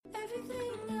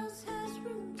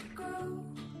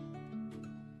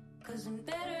colors and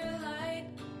better light.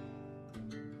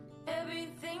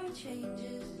 Everything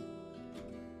changes,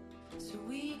 so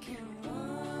we can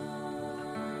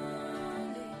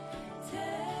one day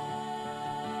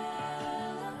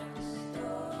tell a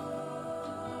story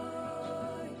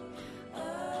of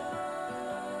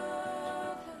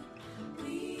how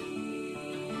we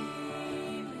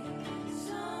make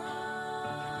something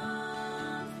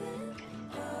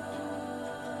of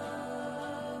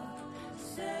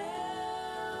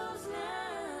ourselves now.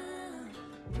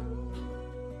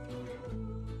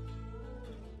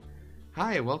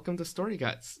 Hi, welcome to Story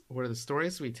Guts, where the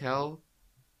stories we tell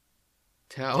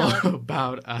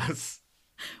about us.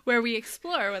 Where we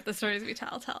explore what the stories we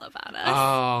tell about us.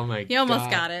 Oh my god. You almost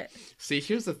got it. See,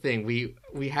 here's the thing. We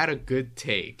had a good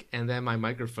take, and then my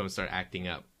microphone started acting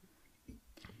up.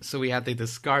 So we had to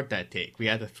discard that take. We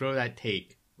had to throw that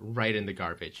take right in the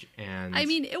garbage. And I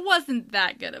mean, it wasn't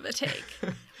that good of a take.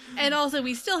 And also,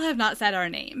 we still have not said our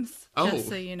names. Just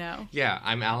so you know. Yeah,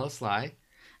 I'm Alice Lai.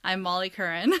 I'm Molly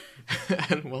Curran.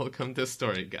 And welcome to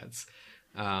Story Guts.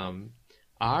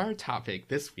 Our topic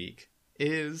this week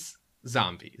is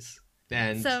zombies.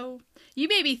 And So, you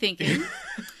may be thinking,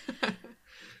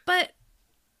 but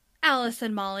Alice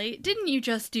and Molly, didn't you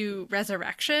just do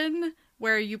Resurrection,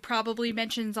 where you probably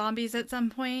mentioned zombies at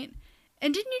some point?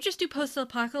 And didn't you just do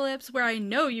Post-Apocalypse, where I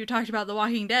know you talked about The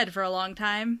Walking Dead for a long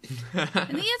time? And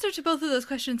the answer to both of those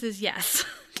questions is yes.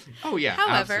 Oh yeah,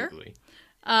 However, absolutely.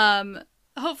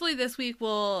 Hopefully this week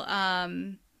we'll,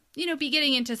 be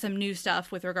getting into some new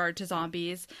stuff with regard to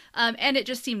zombies. And it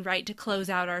just seemed right to close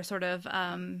out our sort of,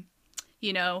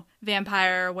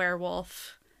 vampire,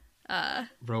 werewolf.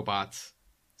 Robots.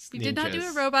 We did not do a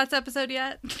ninjas. robots episode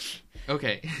yet.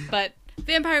 Okay. But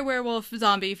vampire, werewolf,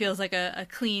 zombie feels like a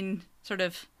clean sort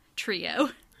of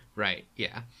trio. Right.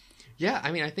 Yeah. Yeah.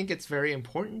 I mean, I think it's very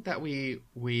important that we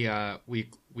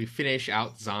finish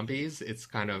out zombies. It's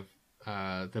kind of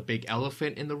the big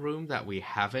elephant in the room that we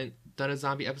haven't done a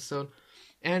zombie episode,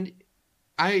 and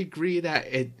I agree that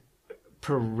it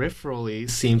peripherally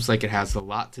seems like it has a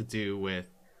lot to do with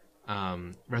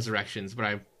resurrections. But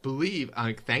I believe,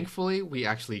 thankfully, we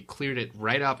actually cleared it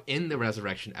right up in the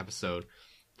resurrection episode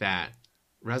that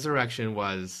resurrection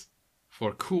was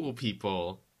for cool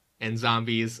people and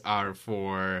zombies are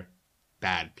for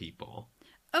bad people.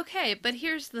 Okay, but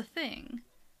here's the thing.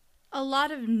 A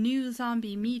lot of new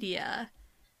zombie media,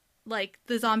 like,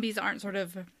 the zombies aren't sort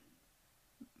of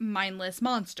mindless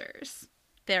monsters.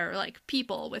 They're, like,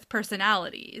 people with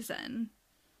personalities and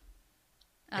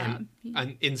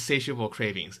insatiable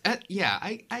cravings. Yeah,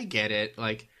 I get it.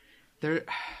 Like,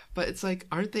 but it's like,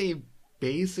 aren't they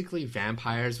basically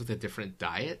vampires with a different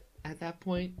diet at that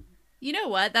point? You know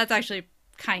what? That's actually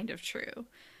kind of true.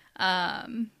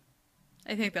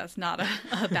 I think that's not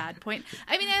a bad point.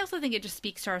 I mean, I also think it just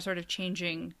speaks to our sort of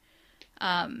changing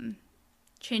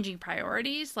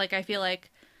priorities. Like, I feel like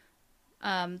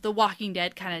The Walking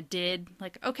Dead kind of did,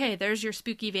 like, okay, there's your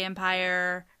spooky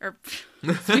vampire, or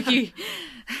spooky,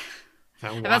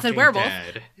 I said werewolf,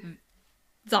 Dead.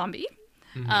 zombie.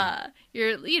 Mm-hmm.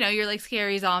 You're like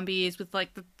scary zombies with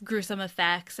like the gruesome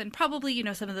effects, and probably,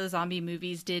 some of those zombie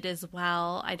movies did as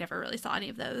well. I never really saw any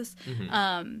of those.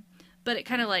 Mm-hmm. But it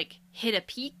kind of like hit a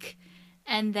peak,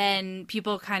 and then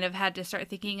people kind of had to start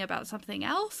thinking about something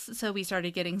else. So we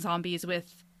started getting zombies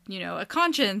with, a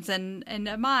conscience and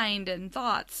a mind and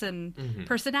thoughts and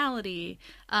personality,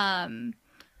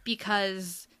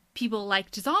 because people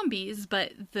liked zombies.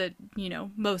 But the,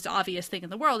 most obvious thing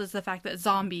in the world is the fact that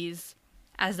zombies,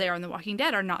 as they are in The Walking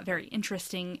Dead, are not very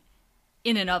interesting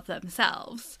in and of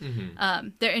themselves.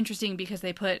 They're interesting because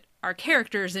they put our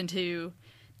characters into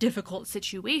difficult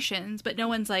situations, but no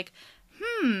one's like,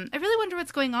 I really wonder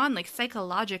what's going on, like,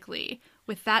 psychologically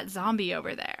with that zombie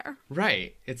over there.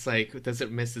 Right. It's like, does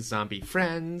it miss its zombie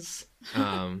friends?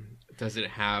 Does it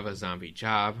have a zombie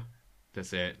job?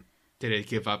 Did it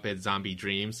give up its zombie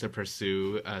dreams to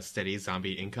pursue a steady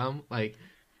zombie income? Like,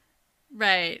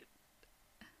 right.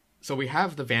 So we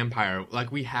have the vampire,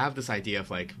 like, we have this idea of,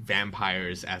 like,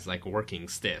 vampires as, like, working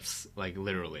stiffs, like,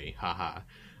 literally, haha.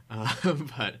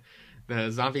 But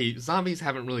the zombies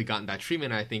haven't really gotten that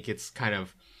treatment. I think it's kind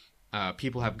of,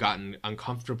 people have gotten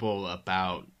uncomfortable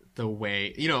about the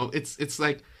way, it's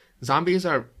like, zombies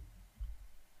are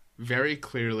very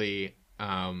clearly,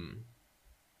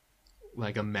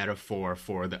 like, a metaphor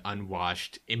for the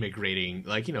unwashed immigrating,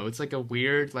 like, it's like a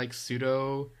weird, like,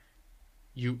 arguably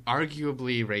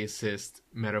racist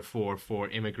metaphor for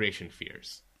immigration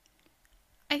fears.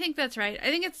 I think that's right. I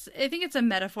think it's a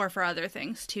metaphor for other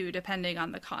things too, depending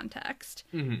on the context.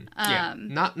 Yeah,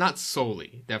 not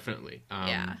solely, definitely.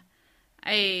 Yeah,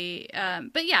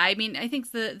 But yeah, I mean, I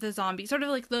think the zombies, sort of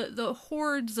like the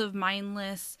hordes of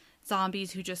mindless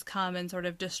zombies who just come and sort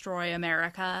of destroy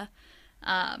America.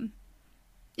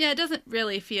 Yeah, it doesn't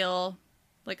really feel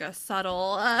like a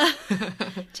subtle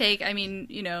take. I mean,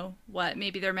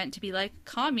 maybe they're meant to be like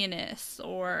communists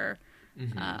or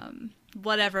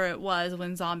whatever it was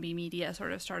when zombie media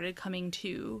sort of started coming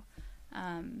to.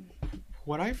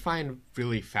 What I find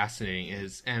really fascinating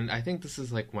is, and I think this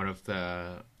is like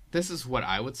this is what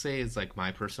I would say is like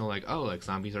my personal like, oh, like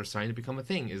zombies are starting to become a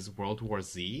thing, is World War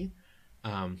Z,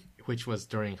 which was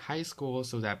during high school.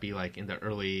 So that'd be like in the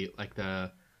early, like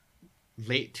the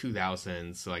late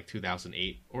 2000s, so like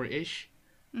 2008 or ish,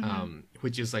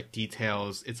 which is like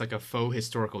details. It's like a faux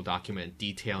historical document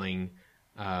detailing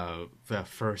the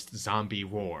first zombie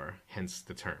war, hence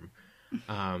the term.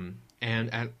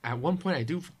 And at one point, I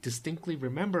do distinctly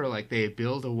remember like they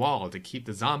build a wall to keep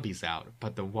the zombies out,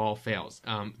 but the wall fails.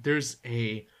 There's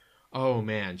oh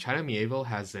man, China Mieville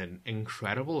has an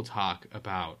incredible talk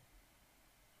about,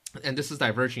 and this is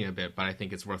diverging a bit, but I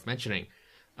think it's worth mentioning,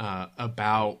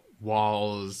 about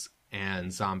walls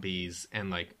and zombies and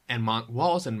like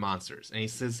walls and monsters. And he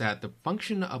says that the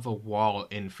function of a wall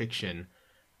in fiction,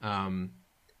 and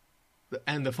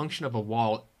the function of a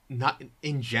wall not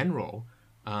in general,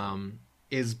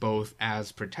 is both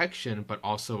as protection but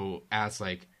also as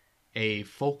like a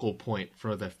focal point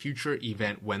for the future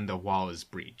event when the wall is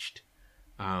breached.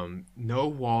 No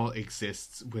wall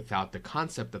exists without the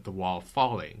concept of the wall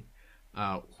falling,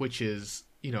 which is,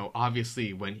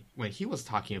 obviously when he was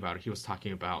talking about it, he was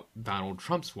talking about Donald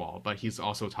Trump's wall, but he's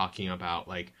also talking about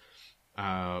like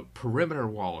perimeter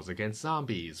walls against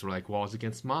zombies or like walls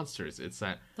against monsters. It's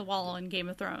that the wall in Game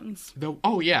of Thrones.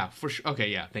 Oh yeah, for sure. Okay,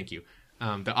 yeah, thank you.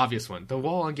 The obvious one, the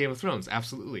wall on Game of Thrones,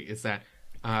 absolutely. It's that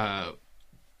the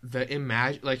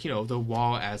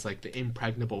wall as like the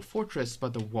impregnable fortress,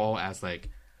 but the wall as like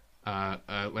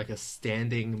a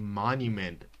standing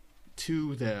monument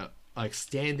to the like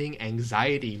standing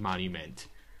anxiety monument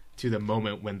to the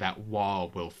moment when that wall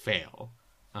will fail,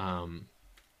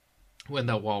 when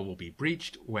that wall will be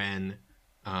breached, when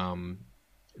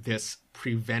this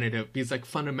preventative, because like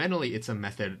fundamentally it's a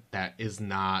method that is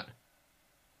not.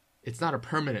 It's not a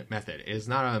permanent method. It is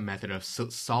not a method of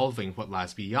solving what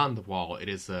lies beyond the wall. It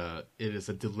is a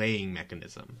delaying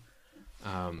mechanism.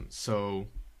 So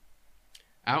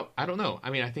I don't know. I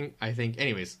mean, I think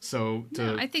anyways. So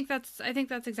I think that's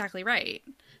exactly right.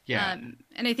 Yeah.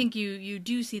 And I think you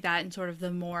do see that in sort of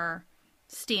the more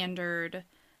standard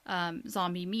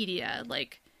zombie media,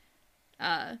 like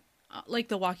The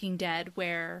Walking Dead,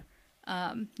 where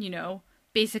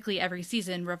basically every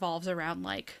season revolves around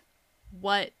like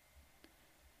what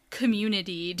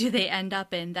community do they end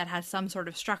up in that has some sort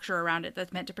of structure around it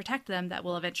that's meant to protect them that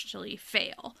will eventually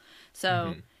fail.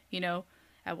 So,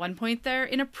 at one point they're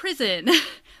in a prison,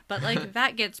 but like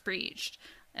that gets breached,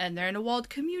 and they're in a walled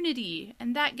community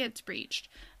and that gets breached.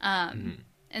 And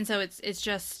so it's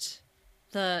just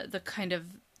the kind of,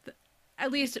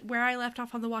 at least where I left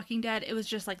off on The Walking Dead, it was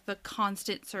just like the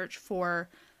constant search for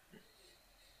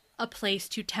a place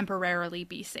to temporarily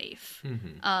be safe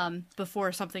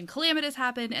before something calamitous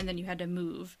happened, and then you had to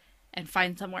move and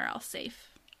find somewhere else safe.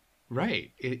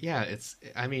 Right.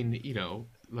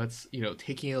 Let's,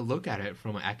 taking a look at it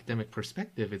from an academic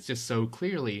perspective, it's just so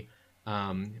clearly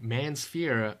man's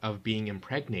fear of being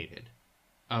impregnated,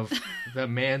 of the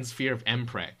man's fear of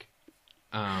Mpreg.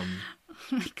 Oh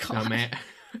my God.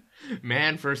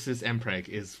 Man versus Mpreg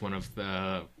is one of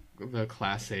the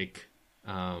classic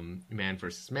man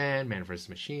versus man, man versus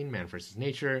machine, man versus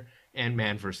nature, and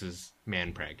man versus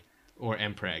manpreg, or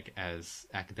Mpreg as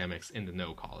academics in the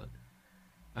know call it.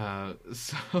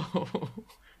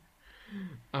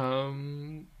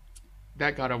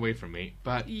 That got away from me,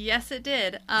 but yes, it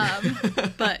did.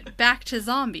 But back to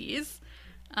zombies.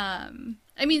 I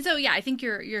mean, so yeah, I think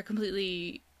you're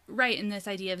completely right in this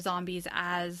idea of zombies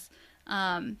as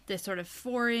this sort of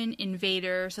foreign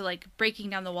invader. So like breaking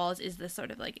down the walls is this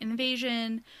sort of like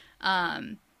invasion.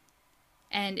 And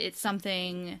it's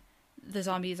something the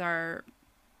zombies are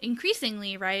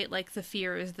increasingly, right? Like the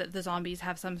fear is that the zombies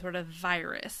have some sort of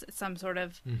virus, some sort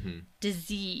of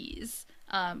disease,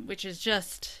 which is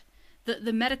just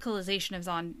the medicalization of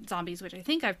zombies, which I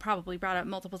think I've probably brought up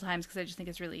multiple times because I just think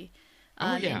it's really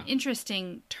an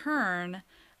interesting turn.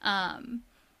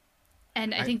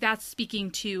 And I think that's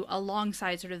speaking to,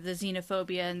 alongside sort of the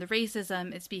xenophobia and the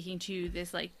racism, it's speaking to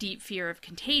this like deep fear of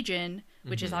contagion,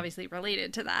 which is obviously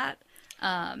related to that,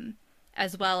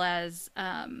 as well as,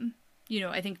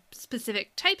 I think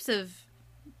specific types of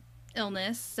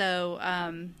illness. So,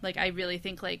 like, I really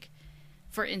think like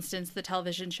for instance, the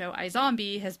television show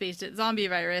iZombie has based its zombie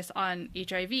virus on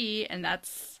HIV, and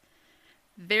that's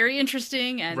very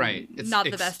interesting and Right. It's not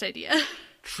the best idea.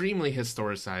 Extremely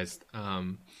historicized.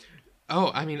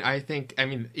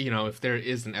 If there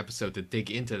is an episode to dig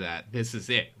into that, this is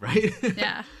it, right?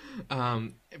 Yeah.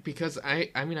 Because I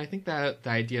think that the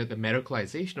idea, the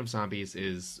medicalization of zombies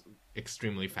is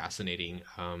extremely fascinating.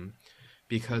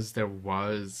 Because there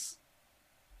was,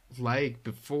 like,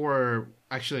 before,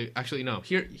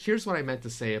 here's what I meant to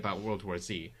say about World War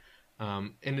Z.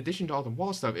 In addition to all the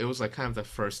wall stuff, it was like kind of the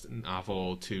first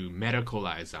novel to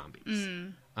medicalize zombies.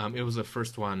 It was the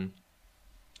first one,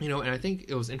 and I think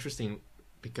it was interesting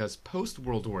because post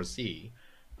World War Z,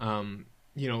 a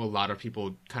lot of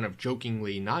people kind of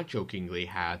jokingly, not jokingly,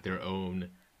 had their own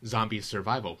zombie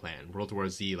survival plan. World War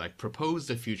Z like proposed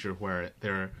a future where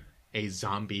a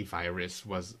zombie virus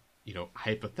was,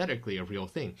 hypothetically a real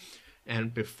thing.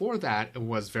 And before that, it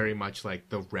was very much like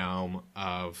the realm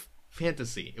of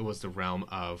fantasy. It was the realm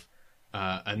of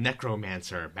a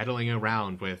necromancer meddling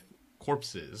around with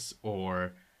corpses,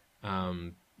 or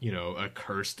a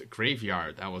cursed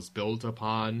graveyard that was built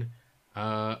upon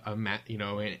an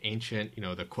ancient,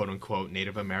 the quote unquote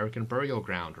Native American burial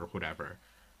ground or whatever,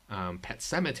 pet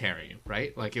cemetery,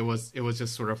 right? Like it was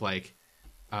just sort of like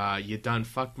you done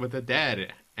fucked with the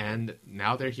dead and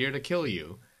now they're here to kill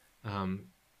you,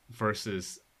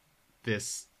 versus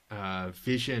this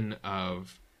vision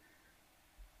of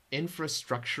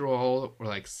infrastructural, or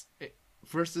like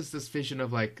versus this vision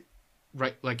of like,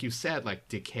 right, like you said, like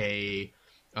decay,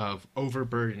 of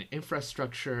overburdened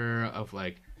infrastructure,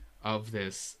 of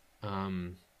this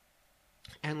and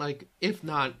like, if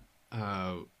not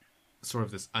sort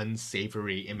of this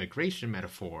unsavory immigration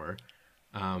metaphor,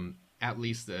 at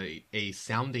least a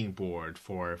sounding board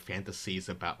for fantasies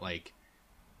about like,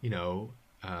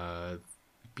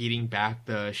 beating back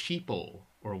the sheeple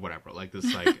or whatever, like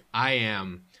this like I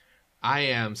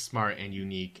am smart and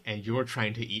unique and you're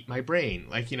trying to eat my brain,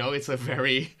 like, it's a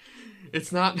very,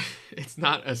 it's not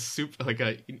a super, like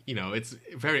a, it's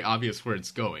very obvious where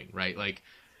it's going, right? Like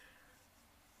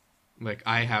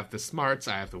I have the smarts,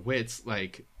 I have the wits,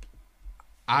 like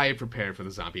I prepared for the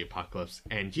zombie apocalypse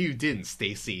and you didn't,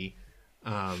 Stacy.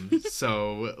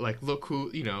 So like, look who,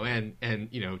 and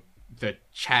the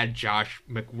Chad Josh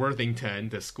McWorthington,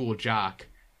 the school jock,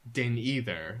 didn't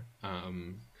either.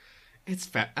 It's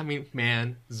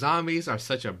man, zombies are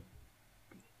such a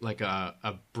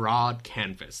broad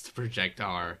canvas to project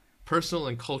our personal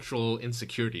and cultural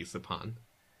insecurities upon.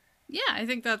 Yeah, I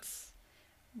think that's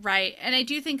right. And I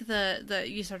do think the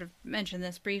you sort of mentioned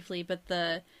this briefly, but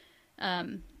the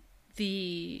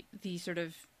sort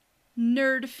of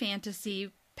nerd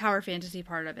fantasy, power fantasy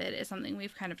part of it is something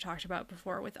we've kind of talked about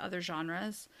before with other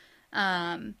genres.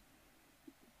 But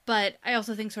I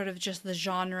also think sort of just the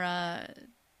genre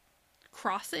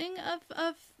crossing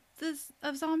of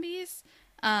zombies,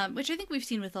 which I think we've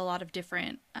seen with a lot of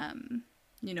different,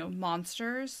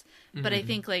 monsters. Mm-hmm. But I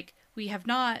think like we have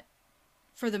not,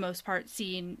 for the most part,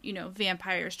 seen,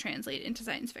 vampires translate into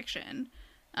science fiction.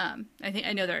 I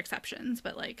know there are exceptions,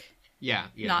 but like, yeah,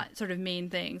 not sort of main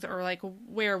things, or like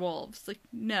werewolves, like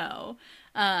no.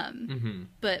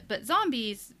 But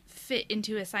zombies fit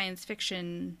into a science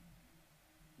fiction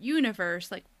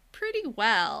universe like pretty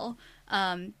well,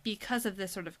 because of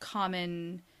this sort of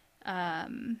common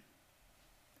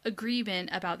agreement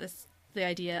about the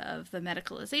idea of the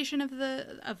medicalization of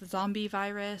the zombie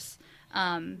virus,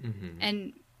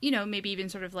 and maybe even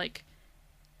sort of like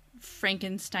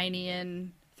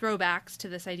Frankensteinian throwbacks to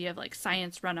this idea of like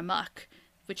science run amok,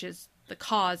 which is the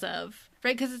cause of,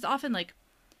 right? Because it's often like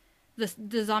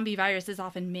the zombie virus is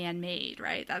often man-made,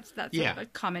 right? That's sort of a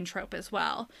common trope as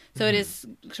well. So it is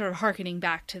sort of hearkening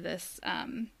back to this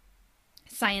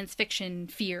science fiction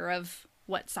fear of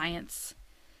what science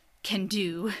can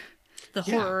do, the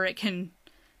horror it can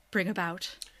bring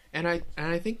about. And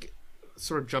I think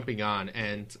sort of jumping on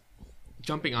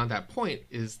that point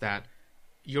is that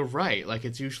you're right. Like,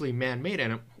 it's usually man-made,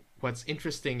 and what's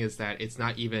interesting is that it's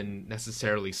not even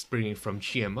necessarily springing from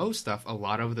GMO stuff. A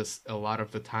lot of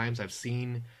the times I've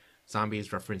seen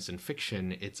zombies referenced in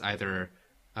fiction, it's either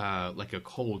like a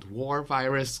Cold War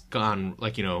virus gone,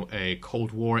 like, a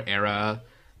Cold War era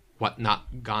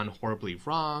whatnot gone horribly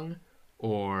wrong,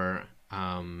 or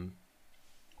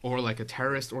like a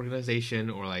terrorist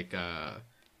organization, or like a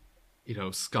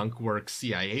skunk works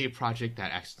CIA project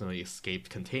that accidentally escaped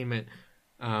containment.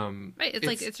 Right, it's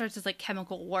like it starts as like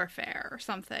chemical warfare or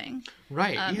something,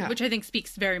 right? Which I think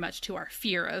speaks very much to our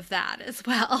fear of that as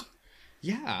well.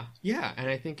 Yeah, and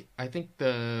I think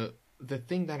the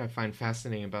thing that I find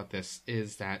fascinating about this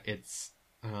is that it's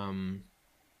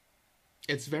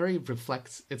it's very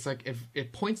reflects. It's like if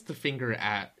it points the finger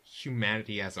at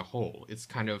humanity as a whole. It's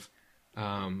kind of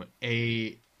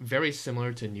a very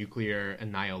similar to nuclear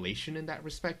annihilation in that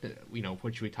respect. You know,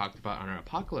 which we talked about on our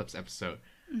apocalypse episode.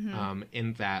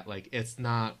 In that, like, it's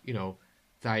not, you know,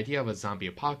 the idea of a zombie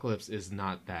apocalypse is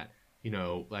not that, you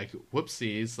know, like,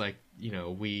 whoopsies, like, you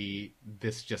know,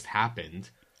 this just happened.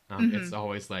 It's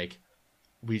always like,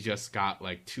 we just got,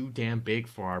 like, too damn big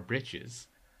for our britches.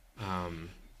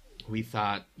 We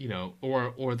thought, you know,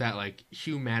 or that, like,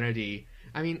 humanity,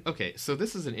 I mean, okay, so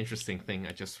this is an interesting thing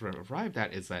I just sort of arrived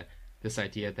at, is that this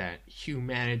idea that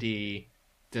humanity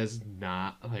does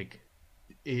not, like,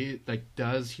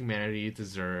 does humanity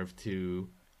deserve to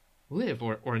live,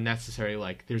 or necessarily,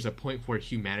 like, there's a point where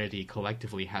humanity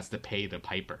collectively has to pay the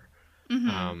piper.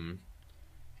 I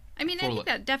mean, I think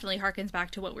that definitely harkens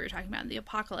back to what we were talking about in the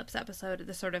apocalypse episode,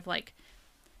 the sort of, like,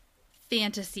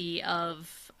 fantasy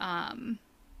of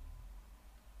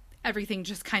everything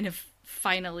just kind of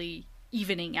finally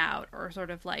evening out, or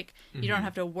sort of like, you don't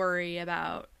have to worry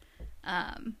about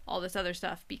all this other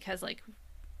stuff because, like,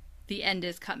 the end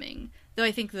is coming. Though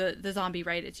I think the zombie,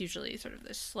 right, it's usually sort of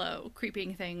this slow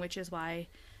creeping thing, which is why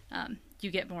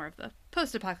you get more of the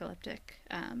post-apocalyptic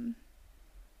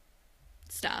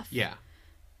stuff. Yeah.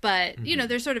 But, you know,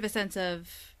 there's sort of a sense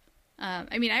of,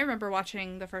 I mean, I remember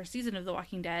watching the first season of The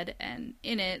Walking Dead, and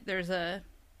in it, there's a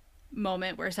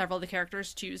moment where several of the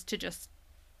characters choose to just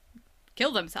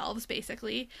kill themselves,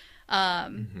 basically.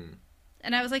 And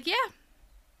I was like, yeah,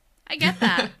 I get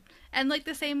that. And, like,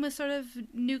 the same with sort of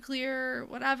nuclear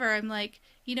whatever. I'm like,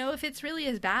 you know, if it's really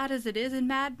as bad as it is in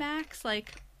Mad Max,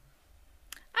 like,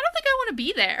 I don't think I want to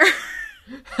be there.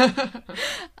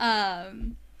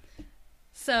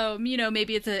 So, you know,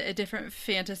 maybe it's a different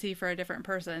fantasy for a different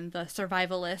person, the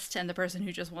survivalist and the person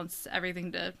who just wants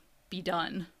everything to be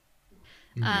done.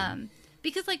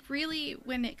 Because, like, really,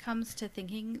 when it comes to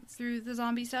thinking through the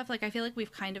zombie stuff, like, I feel like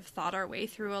we've kind of thought our way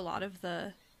through a lot of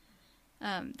the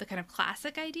kind of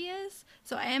classic ideas.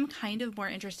 So I am kind of more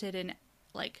interested in,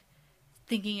 like,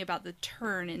 thinking about the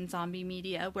turn in zombie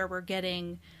media where we're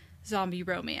getting zombie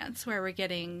romance, where we're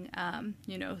getting,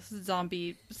 you know,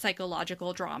 zombie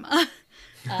psychological drama.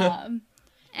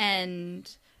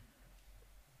 And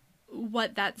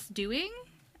what that's doing.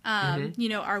 You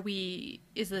know,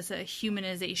 is this a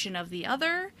humanization of the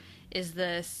other? Is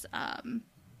this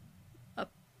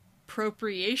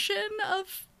appropriation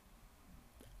of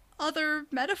other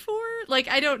metaphor? Like,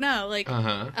 I don't know. Like,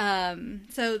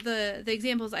 so the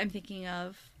examples I'm thinking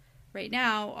of right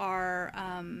now are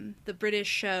the British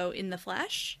show In the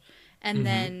Flesh, and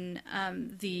then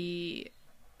the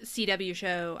CW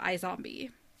show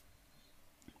iZombie.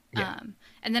 Yeah.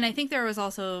 And then I think there was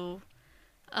also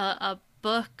a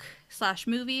book /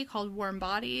 movie called Warm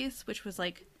Bodies, which was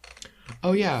like,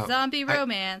 oh yeah, zombie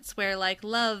romance where, like,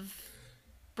 love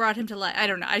brought him to life. I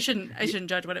don't know. I shouldn't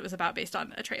judge what it was about based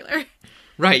on a trailer.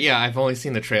 Right. Yeah, I've only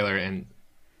seen the trailer, and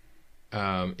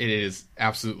it is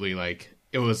absolutely, like,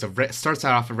 it was starts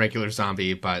out off a regular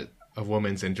zombie, but a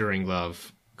woman's enduring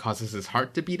love causes his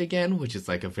heart to beat again, which is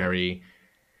like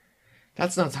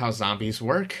that's not how zombies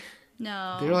work.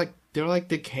 No, they're like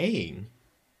decaying.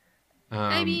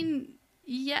 I mean,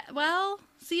 yeah. Well,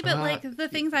 see, but like the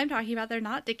things I'm talking about, they're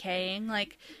not decaying.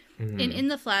 Like in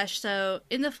the Flesh. So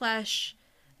in the Flesh,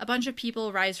 a bunch of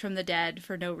people rise from the dead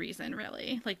for no reason,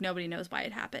 really. Like, nobody knows why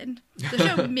it happened. The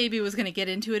show maybe was going to get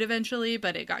into it eventually,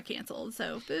 but it got canceled,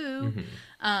 so boo.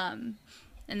 And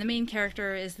the main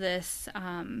character is this,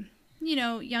 you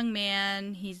know, young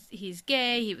man. He's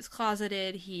gay. He was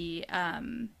closeted. He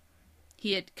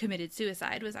had committed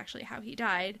suicide, was actually how he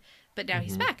died. But now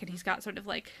he's back, and he's got sort of,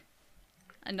 like,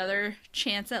 another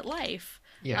chance at life.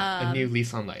 Yeah, a new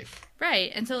lease on life.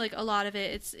 Right. And so, like, a lot of it,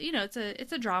 it's, you know,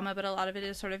 it's a drama, but a lot of it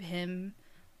is sort of him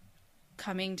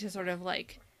coming to sort of,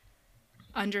 like,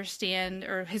 understand,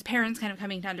 or his parents kind of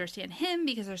coming to understand him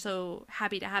because they're so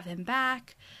happy to have him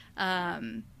back.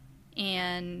 And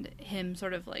him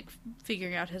sort of, like,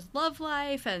 figuring out his love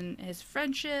life and his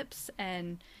friendships,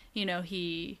 and, you know,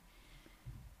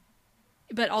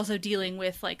 but also dealing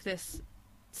with, like, this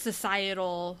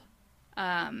societal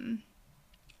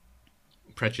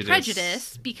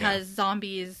prejudice because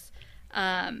zombies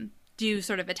do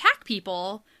sort of attack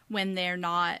people when they're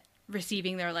not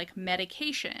receiving their, like,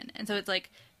 medication. And so it's like,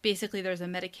 basically there's a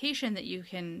medication that you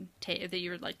can take, that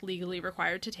you're, like, legally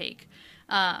required to take,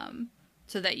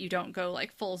 so that you don't go,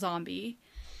 like, full zombie.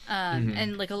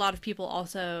 And, like, a lot of people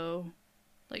also,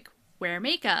 like, wear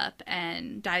makeup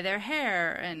and dye their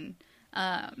hair, and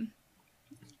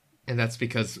that's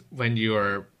because when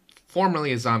you're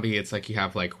formerly a zombie, it's like you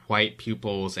have, like, white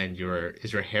pupils, and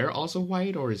is your hair also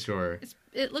white, or is your...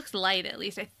 it looks light, at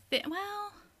least. I think.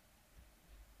 Well,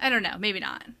 I don't know. Maybe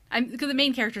not. Because the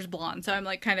main character's blonde, so I'm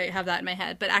like kind of have that in my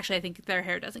head. But actually, I think their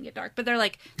hair doesn't get dark. But they're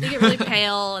like they get really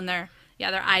pale, and their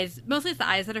eyes. Mostly it's the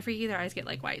eyes that are freaky. Their eyes get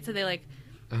like white, so they like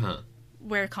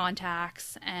wear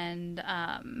contacts and.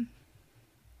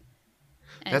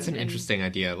 That's an interesting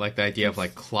idea. Like the idea of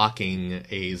like clocking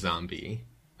a zombie.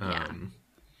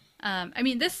 I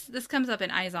mean, this comes up in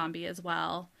iZombie as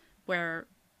well, where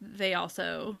they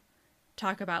also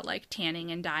talk about like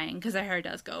tanning and dyeing because their hair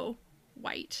does go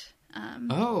white.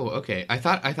 Oh, okay. I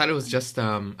thought it was just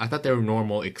I thought they were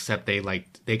normal except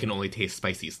they can only taste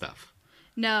spicy stuff.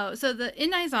 No, so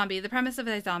in iZombie, the premise of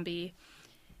iZombie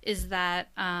is that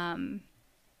the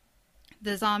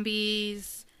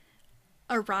zombies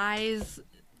arise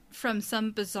from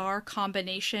some bizarre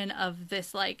combination of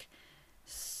this like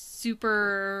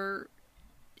super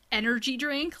energy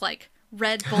drink, like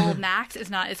Red Bull Max is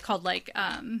not. It's called like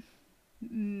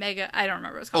Mega. I don't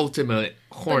remember what it's called. Ultimate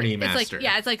Horny Master.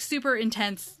 Like, it's like super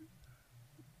intense,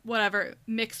 whatever,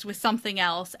 mixed with something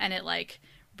else, and it like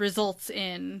results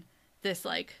in this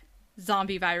like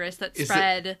zombie virus that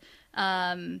spread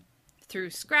through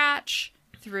scratch,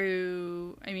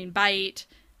 through bite,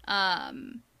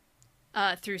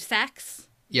 through sex.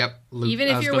 Yep. Even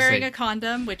if you're wearing a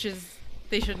condom, which is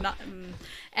they should not.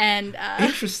 And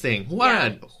interesting.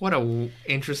 What a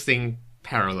interesting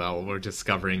parallel we're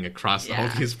discovering across all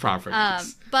these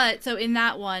properties. But so in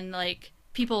that one, like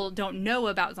people don't know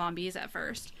about zombies at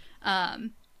first.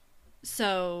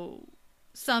 So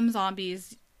some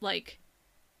zombies like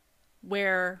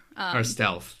wear are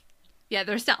stealth. Yeah,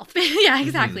 they're stealth. Yeah,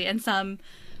 exactly. And some,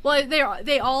 well,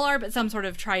 they all are, but some sort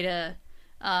of try to,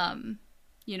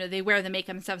 they wear the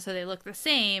makeup and stuff so they look the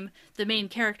same. The main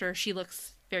character, she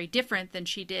looks very different than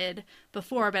she did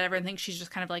before, but everyone thinks she's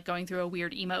just kind of like going through a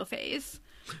weird emo phase.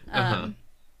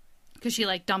 Because she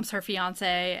like dumps her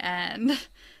fiance and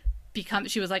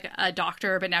she was like a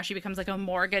doctor, but now she becomes like a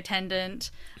morgue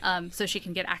attendant, so she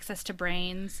can get access to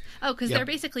brains. Oh, because they're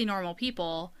basically normal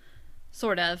people,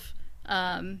 sort of,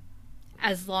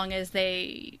 as long as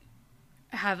they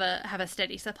have a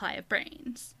steady supply of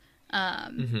brains.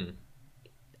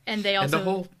 And they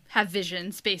also have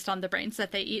visions based on the brains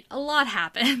that they eat. A lot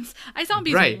happens.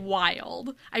 iZombie is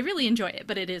wild. I really enjoy it,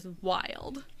 but it is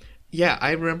wild. Yeah,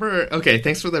 I remember. Okay,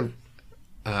 thanks for the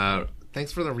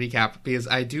recap, because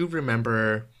I do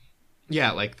remember.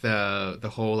 Yeah, like the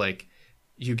whole like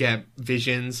you get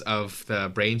visions of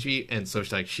the brain cheat, and so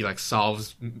she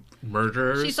solves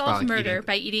murders. She solves murder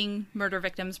by eating murder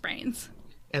victims' brains.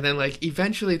 And then, like,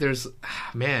 eventually there's...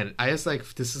 Man, I just,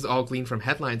 like... This is all gleaned from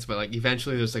headlines, but, like,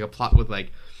 eventually there's, like, a plot with,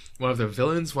 like... One of the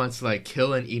villains wants to, like,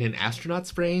 kill and eat an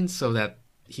astronaut's brain so that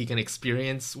he can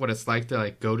experience what it's like to,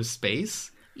 like, go to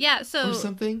space. Yeah, so... Or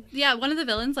something. Yeah, one of the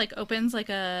villains, like, opens, like,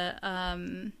 he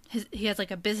has,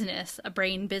 like, a business, a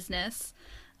brain business.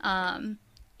 And,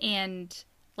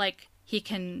 like, he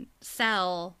can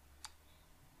sell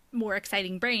more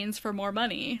exciting brains for more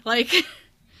money. Like...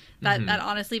 That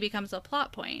honestly becomes a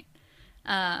plot point.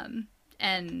 And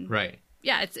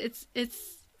yeah, it's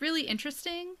really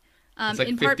interesting. Like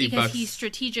in part because $50. he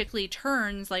strategically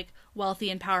turns like wealthy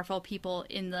and powerful people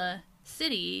in the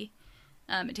city.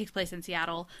 It takes place in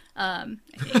Seattle. I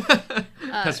think.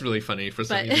 That's really funny for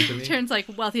some reason to me. Turns like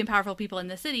wealthy and powerful people in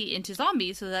the city into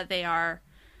zombies so that they are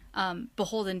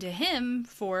beholden to him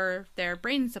for their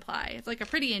brain supply. It's like a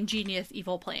pretty ingenious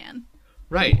evil plan.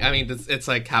 Right. I mean, it's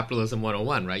like capitalism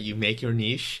 101, right? You make your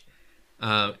niche.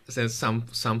 Since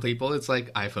some people, it's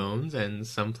like iPhones, and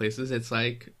some places it's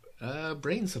like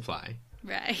brain supply.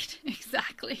 Right.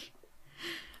 Exactly.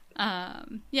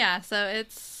 Yeah. So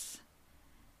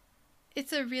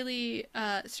it's a really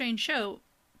strange show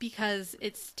because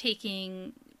it's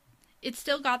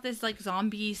still got this like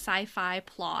zombie sci-fi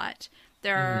plot.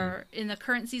 There are in the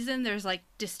current season, there's like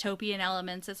dystopian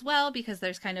elements as well because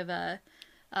there's kind of a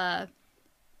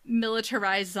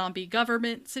militarized zombie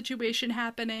government situation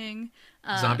happening.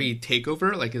 Zombie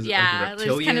takeover? Like, is it like a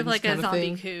reptilian it's kind of like a thing?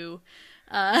 zombie coup.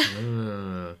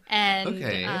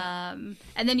 And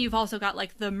then you've also got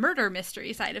like the murder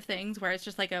mystery side of things where it's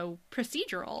just like a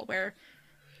procedural where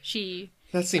she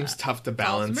that seems tough to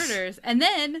balance murders. And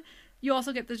then you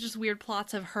also get just weird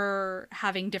plots of her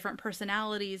having different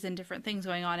personalities and different things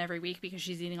going on every week because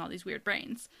she's eating all these weird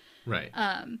brains. Right.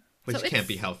 Which can't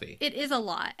be healthy. It is a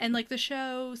lot. And, like, the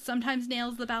show sometimes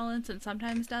nails the balance and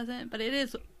sometimes doesn't. But it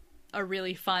is a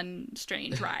really fun,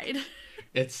 strange ride.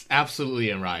 It's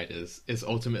absolutely a ride is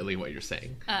ultimately what you're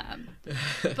saying.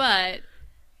 But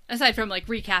aside from, like,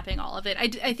 recapping all of it,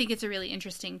 I think it's a really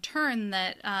interesting turn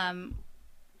that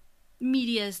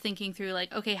media is thinking through,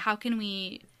 like, okay, how can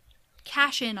we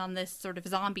cash in on this sort of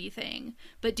zombie thing,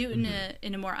 but do it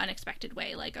in a more unexpected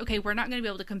way. Like, okay, we're not going to be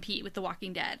able to compete with The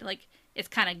Walking Dead. Like, it's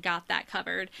kind of got that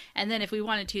covered. And then if we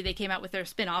wanted to, they came out with their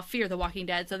spin-off Fear the Walking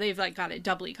Dead, so they've like got it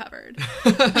doubly covered.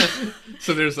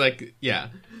 So there's like, yeah.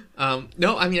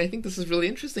 No, I mean, I think this is really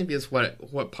interesting because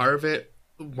what part of it,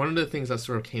 one of the things that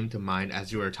sort of came to mind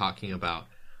as you were talking about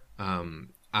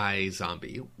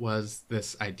iZombie was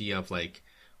this idea of like,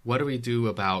 what do we do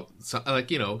about, like,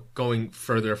 you know, going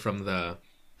further from the,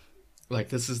 like,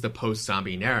 this is the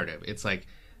post-zombie narrative. It's like,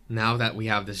 now that we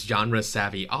have this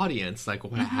genre-savvy audience, like,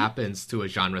 what happens to a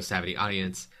genre-savvy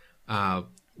audience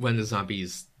when the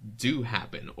zombies do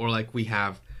happen? Or, like, we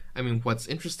have, I mean, what's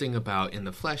interesting about In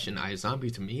the Flesh and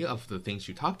iZombie to me, of the things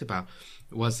you talked about,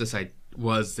 was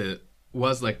the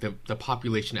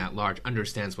population at large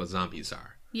understands what zombies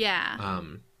are. Yeah.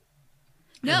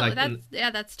 No, like,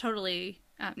 that's totally...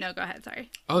 no, go ahead. Sorry.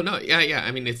 Oh no, yeah.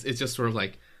 I mean, it's just sort of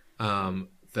like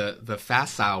the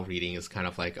facile reading is kind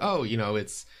of like, oh, you know,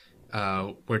 it's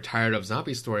we're tired of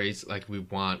zombie stories. Like, we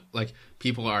want, like,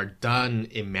 people are done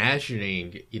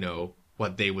imagining, you know,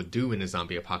 what they would do in a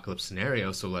zombie apocalypse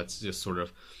scenario. So let's just sort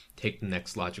of take the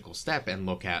next logical step and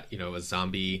look at, you know, a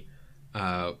zombie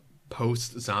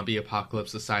post-zombie apocalypse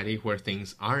society where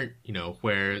things aren't, you know,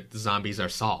 where the zombies are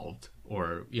solved,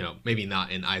 or, you know, maybe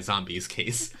not in iZombie's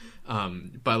case.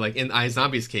 But like in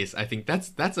iZombie's case, I think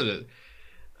that's a.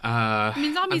 I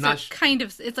mean, zombies are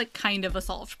it's like kind of a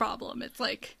solved problem. It's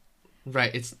like,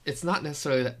 right. It's not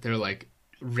necessarily that they're like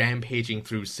rampaging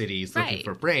through cities looking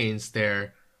for brains.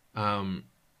 They're, I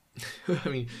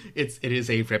mean, it is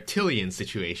a reptilian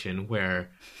situation where,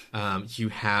 you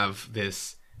have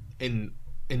this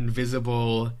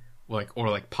invisible, like, or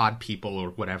like pod people or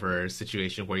whatever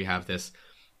situation where you have this,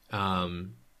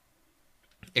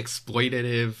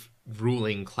 exploitative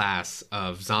ruling class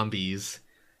of zombies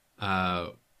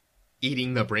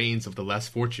eating the brains of the less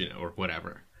fortunate or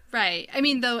whatever. Right. I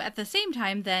mean, though, at the same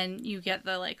time, then you get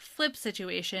the like flip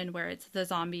situation where it's the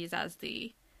zombies as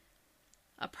the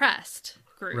oppressed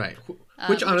group. Right.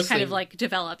 Which honestly kind of like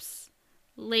develops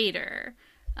later.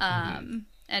 And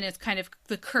it's kind of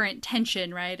the current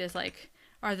tension, right? Is like,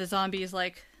 are the zombies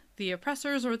like the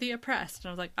oppressors or the oppressed? And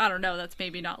I was like, I don't know, that's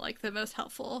maybe not like the most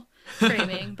helpful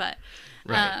framing, but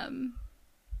right.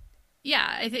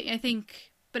 Yeah, I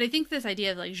think this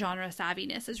idea of like genre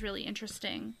savviness is really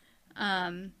interesting.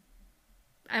 I'm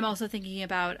also thinking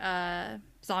about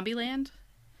Zombieland.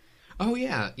 Oh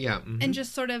yeah. And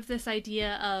just sort of this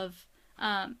idea of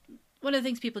one of the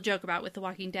things people joke about with The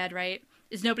Walking Dead, right,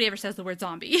 is nobody ever says the word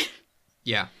zombie.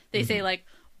 Yeah. They say like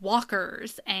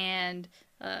walkers and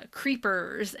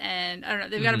creepers, and I don't know,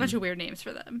 they've got a bunch of weird names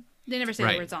for them. They never say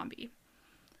the word zombie.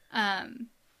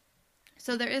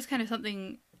 So there is kind of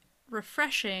something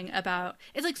refreshing about,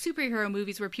 it's like superhero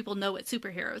movies where people know what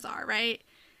superheroes are, right?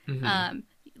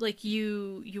 Like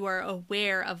you are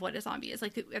aware of what a zombie is.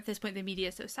 Like at this point the media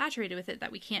is so saturated with it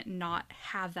that we can't not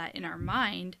have that in our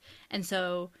mind. And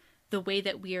so the way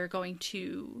that we are going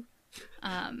to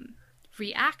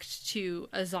react to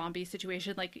a zombie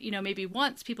situation, like, you know, maybe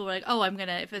once people were like, oh,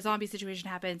 if a zombie situation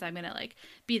happens, I'm gonna like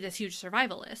be this huge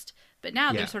survivalist, but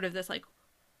now there's sort of this like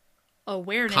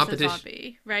awareness of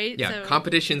zombie, right? Yeah, so,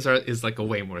 competitions is like a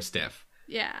way more stiff.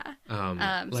 Yeah.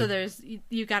 Like, so there's,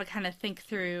 you got to kind of think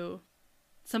through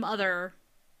some other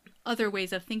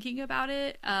ways of thinking about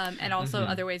it, and also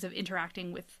other ways of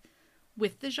interacting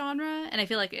with the genre. And I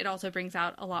feel like it also brings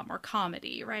out a lot more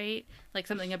comedy, right? Like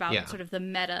something about sort of the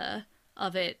meta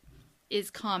of it is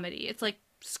comedy. It's like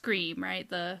Scream, right?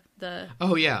 The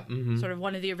oh yeah, sort of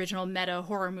one of the original meta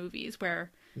horror movies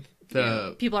where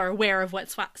the people are aware of what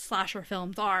slasher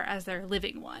films are as they're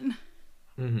living one.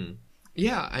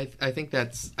 Yeah, I think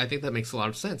that makes a lot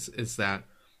of sense. Is that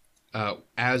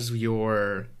as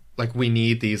you're like, we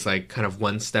need these like kind of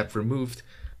one step removed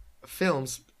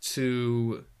films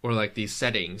to, or like these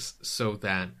settings, so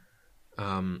that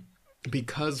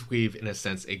because we've in a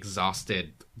sense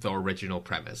exhausted the original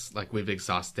premise, like we've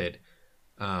exhausted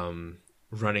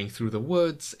running through the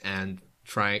woods and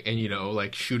trying, and, you know,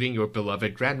 like shooting your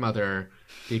beloved grandmother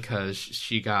because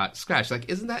she got scratched. Like,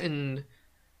 isn't that in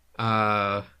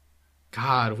God,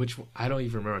 which I don't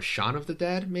even remember, Shaun of the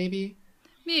Dead, maybe,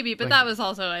 but like, that was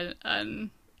also I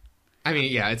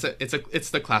mean, yeah, it's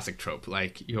the classic trope,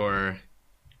 like your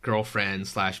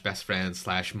girlfriend / best friend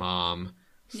 / mom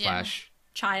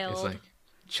 / child. It's like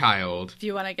child. If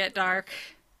you want to get dark.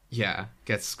 Yeah,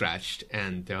 gets scratched,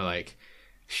 and they're like,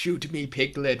 "Shoot me,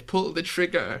 Piglet! Pull the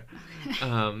trigger!"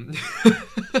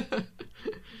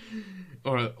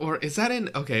 Or is that in?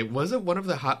 Okay, was it one of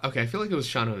the hot? Okay, I feel like it was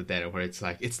Shaun of the Dead, where it's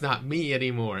like, "It's not me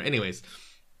anymore." Anyways,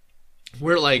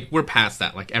 we're past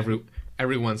that. Like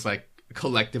everyone's like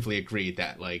collectively agreed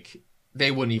that like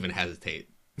they wouldn't even hesitate.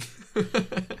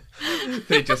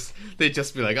 they just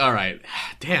be like, all right,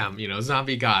 damn,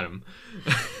 zombie got him.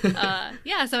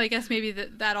 Yeah, so I guess maybe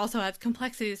that also adds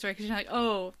complexity to the story, because you're like,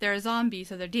 oh, they're a zombie,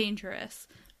 so they're dangerous,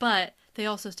 but they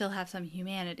also still have some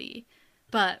humanity,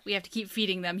 but we have to keep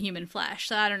feeding them human flesh.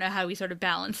 So I don't know how we sort of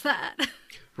balance that.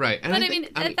 Right. And but I mean,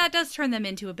 that does turn them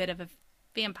into a bit of a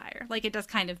vampire. Like, it does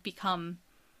kind of become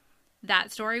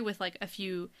that story with like a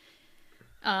few,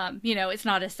 it's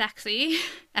not as sexy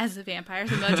as a vampire,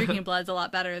 so drinking blood's a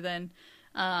lot better than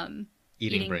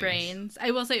eating brains.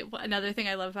 I will say another thing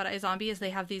I love about iZombie is they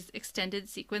have these extended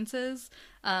sequences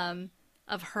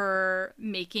of her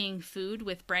making food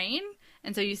with brain.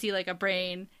 And so you see like a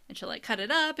brain, and she'll like cut it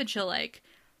up, and she'll like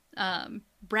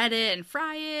bread it and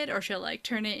fry it, or she'll like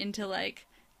turn it into like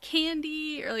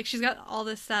candy, or like she's got all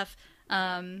this stuff.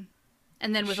 And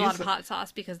then with a lot of hot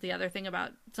sauce, because the other thing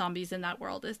about zombies in that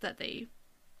world is that they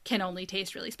can only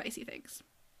taste really spicy things.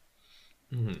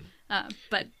 Mm-hmm.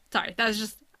 But sorry, that was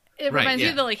just, it reminds me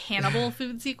of the like Hannibal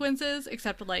food sequences,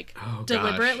 except like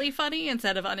deliberately funny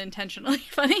instead of unintentionally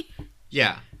funny.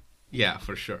 Yeah,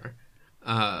 for sure.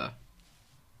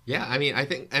 Yeah, I mean, I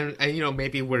think, and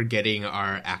maybe we're getting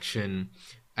our action.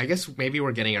 I guess maybe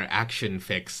we're getting our action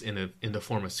fix in the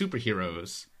form of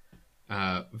superheroes,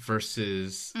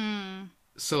 versus.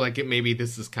 So like maybe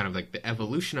this is kind of like the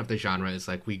evolution of the genre is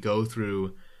like we go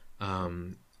through,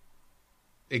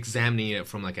 examining it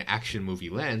from like an action movie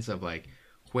lens of like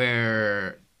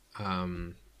where,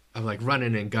 of like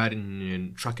running and gutting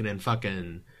and trucking and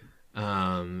fucking,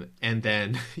 and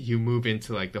then you move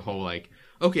into like the whole like,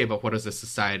 okay, but what does the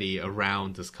society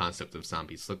around this concept of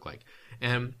zombies look like?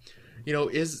 And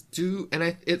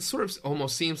it sort of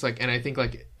almost seems like, and I think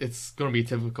like it's going to be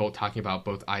difficult talking about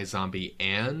both iZombie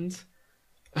and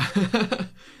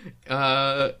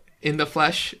In the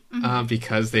Flesh,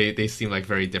 because they seem like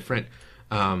very different.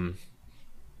 But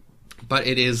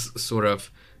it is sort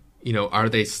of, are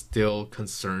they still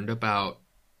concerned about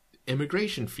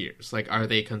immigration fears? Like, are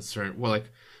they concerned? Well, like,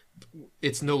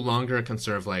 it's no longer a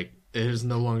concern of like, it is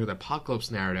no longer the apocalypse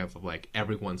narrative of like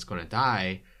everyone's going to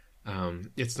die.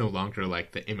 It's no longer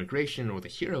like the immigration or the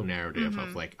hero narrative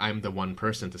of like, I'm the one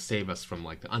person to save us from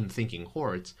like the unthinking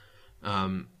hordes.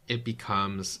 It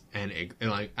becomes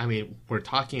we're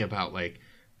talking about like,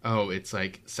 oh, it's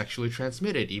like sexually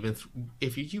transmitted even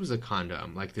if you use a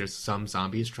condom. Like, there's some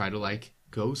zombies try to like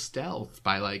go stealth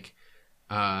by like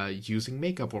using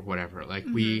makeup or whatever. Like,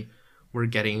 we're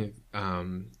getting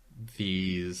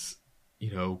these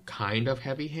kind of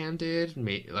heavy-handed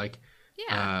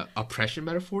oppression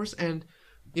metaphors, and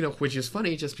which is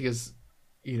funny just because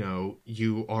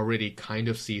you already kind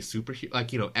of see superhero,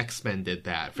 like, X-Men did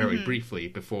that very briefly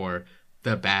before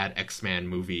the bad X-Men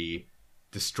movie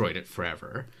destroyed it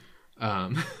forever.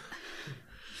 No,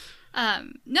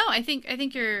 I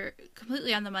think you're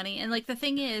completely on the money. And like the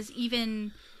thing is,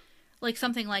 even like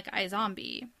something like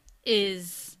iZombie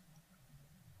is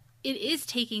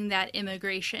taking that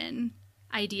immigration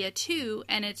idea too,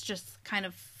 and it's just kind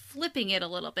of flipping it a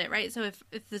little bit, right? So if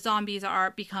the zombies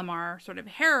become our sort of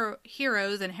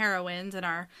heroes and heroines and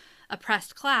our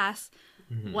oppressed class,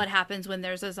 what happens when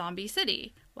there's a zombie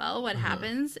city? Well, what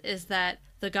happens is that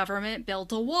the government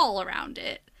builds a wall around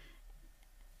it,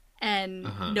 and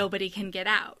nobody can get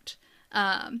out.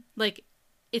 Like,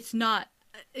 it's not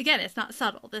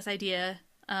subtle, this idea,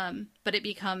 but it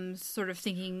becomes sort of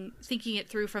thinking it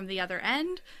through from the other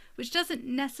end, which doesn't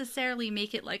necessarily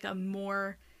make it like a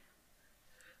more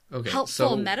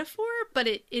helpful metaphor, but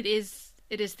it is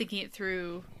thinking it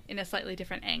through in a slightly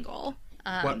different angle.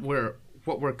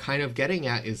 What we're kind of getting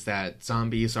at is that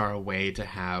zombies are a way to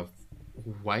have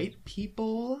white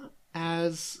people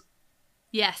as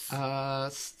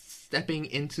stepping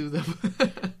into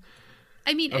the.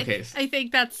 I mean, okay. I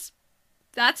think that's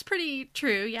pretty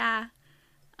true. Yeah,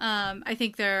 I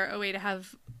think they're a way to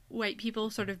have white people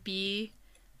sort of be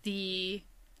the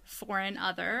foreign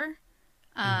other.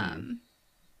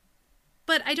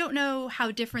 But I don't know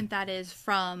how different that is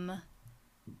from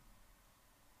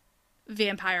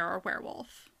vampire or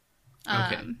werewolf.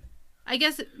 I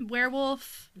guess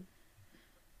werewolf,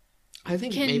 I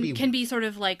think can be sort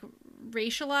of like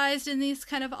racialized in these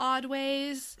kind of odd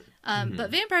ways. But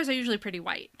vampires are usually pretty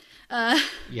white.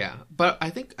 Yeah, but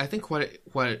I think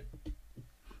what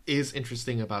is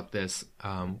interesting about this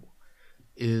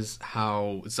is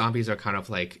how zombies are kind of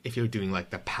like, if you're doing like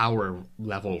the power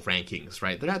level rankings,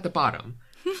 right? They're at the bottom.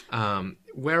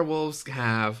 Werewolves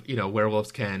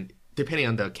can, depending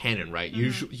on the canon, right?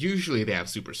 Usually they have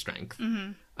super strength.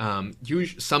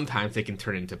 Sometimes they can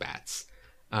turn into bats.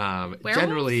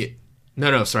 Generally,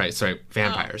 no, sorry,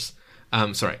 vampires.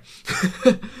 Sorry,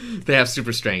 they have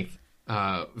super strength.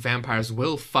 Vampires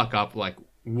will fuck up like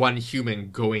one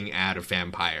human going at a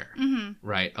vampire,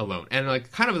 right, alone. And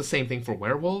like kind of the same thing for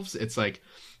werewolves. It's like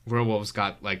werewolves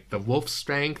got like the wolf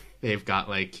strength. They've got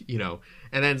like, you know,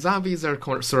 and then zombies are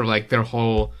sort of like their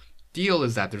whole deal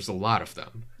is that there's a lot of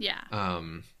them. Yeah.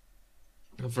 And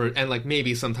like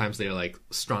maybe sometimes they're like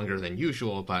stronger than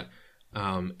usual, but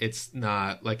it's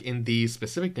not like in these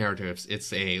specific narratives.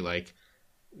 It's a like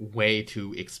way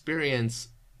to experience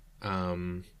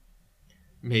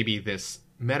maybe this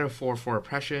metaphor for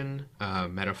oppression,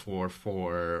 metaphor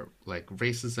for like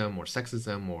racism or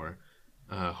sexism or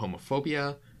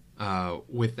homophobia,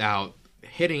 without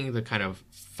hitting the kind of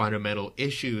fundamental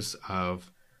issues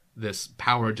of this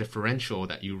power differential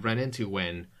that you run into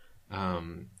when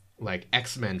like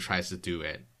X-Men tries to do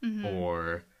it,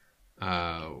 or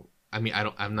I mean,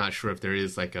 I'm not sure if there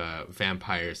is like a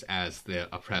vampires as the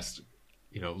oppressed,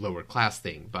 you know, lower class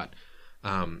thing, but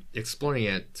exploring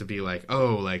it to be like,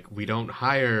 oh, like we don't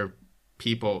hire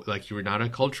people, like you're not a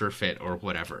culture fit or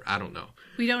whatever. I don't know.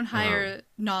 We don't hire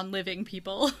non-living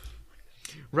people.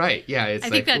 Right. Yeah. It's I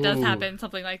think like, that does ooh. happen.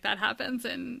 Something like that happens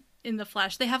in the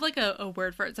Flesh. They have like a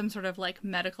word for it, some sort of like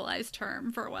medicalized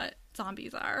term for what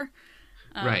zombies are.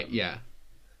 Right. Yeah.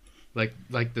 Like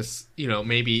this, you know,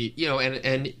 maybe, you know,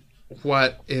 and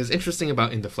what is interesting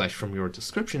about In the Flesh from your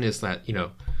description is that, you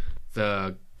know,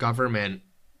 the government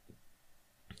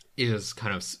is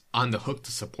kind of on the hook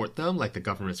to support them. Like the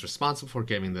government's responsible for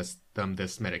giving them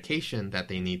this medication that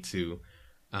they need to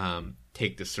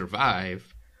take to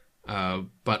survive.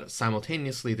 But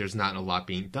simultaneously, there's not a lot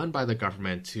being done by the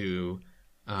government to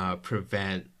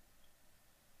prevent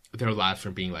their lives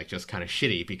from being like just kind of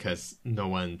shitty because no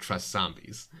one trusts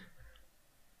zombies.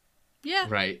 Yeah.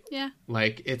 Right. Yeah.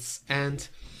 Like it's, and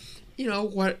you know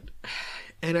what,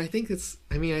 and I think this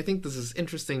is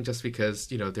interesting just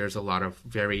because, you know, there's a lot of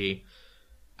very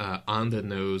on the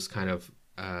nose kind of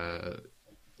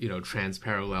you know, trans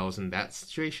parallels in that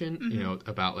situation, you know,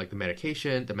 about like the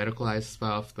medication, the medicalized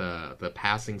stuff, the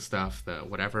passing stuff, the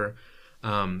whatever.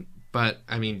 But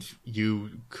I mean,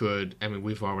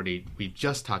 we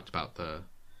just talked about the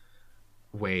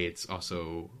way it's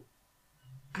also,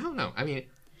 I don't know. I mean,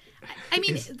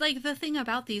 like the thing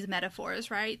about these metaphors,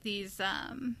 right? These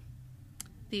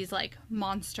like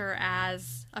monster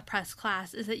as oppressed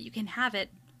class is that you can have it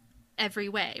every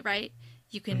way, right?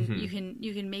 You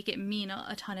can make it mean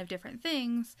a ton of different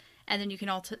things, and then you can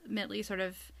ultimately sort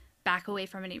of back away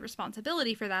from any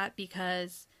responsibility for that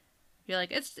because you're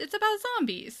like, it's about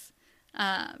zombies.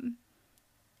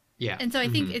 Yeah. And so I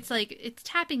think it's like it's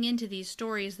tapping into these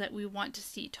stories that we want to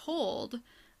see told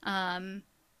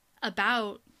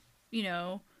about, you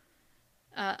know,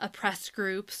 oppressed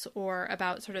groups or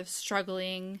about sort of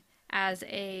struggling as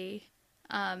a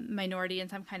minority in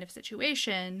some kind of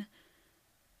situation.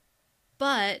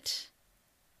 But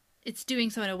it's doing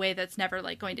so in a way that's never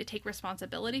like going to take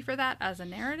responsibility for that as a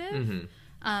narrative.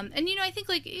 And, you know, I think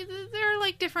like there are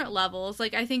like different levels.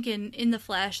 Like I think in the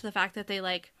Flesh, the fact that they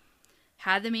like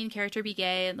had the main character be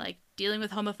gay and like dealing with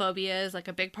homophobia is like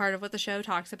a big part of what the show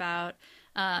talks about.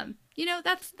 You know,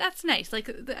 that's nice. Like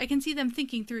I can see them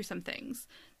thinking through some things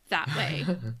that way.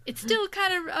 It's still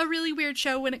kind of a really weird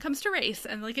show when it comes to race,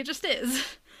 and like it just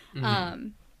is.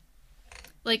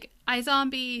 Like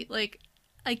iZombie, like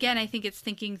again, I think it's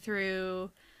thinking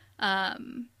through. I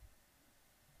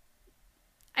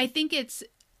think it's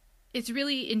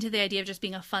really into the idea of just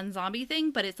being a fun zombie thing,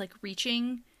 but it's like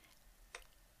reaching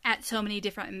at so many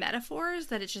different metaphors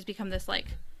that it's just become this like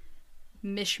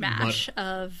mishmash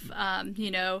of you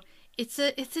know, it's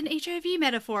an HIV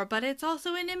metaphor, but it's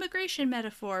also an immigration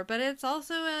metaphor, but it's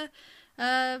also a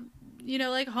you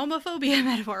know, like homophobia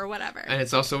metaphor or whatever, and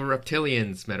it's also a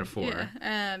reptilians metaphor.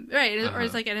 Yeah. Right. Or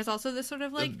it's like, and it's also this sort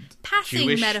of like passing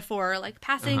Jewish metaphor, like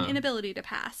passing inability to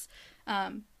pass,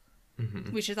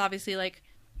 which is obviously like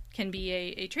can be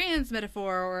a trans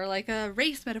metaphor or like a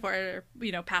race metaphor, or,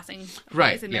 you know, passing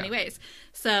right in many ways.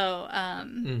 So,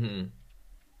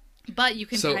 but you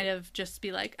can kind of just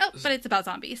be like, oh, but it's about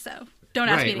zombies, so don't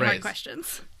ask me any hard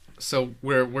questions. So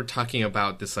we're talking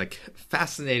about this like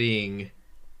fascinating,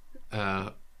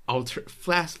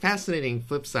 fascinating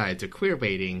flip side to queer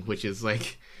baiting, which is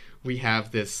like we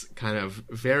have this kind of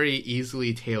very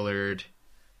easily tailored,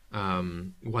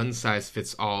 one size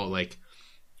fits all, like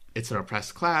it's an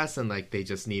oppressed class and like they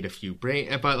just need a few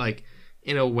but like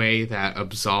in a way that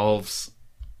absolves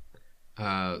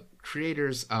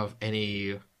creators of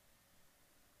any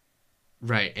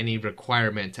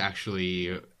requirement to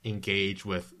actually engage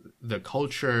with the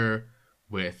culture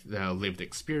with lived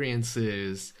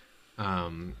experiences.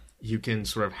 You can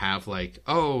sort of have like,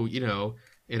 oh, you know,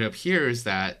 it appears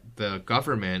that the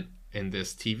government in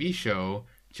this TV show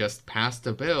just passed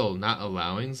a bill not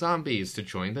allowing zombies to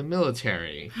join the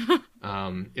military.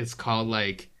 It's called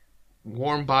like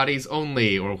Warm Bodies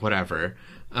Only or whatever.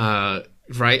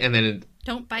 Right? And then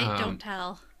Don't bite, don't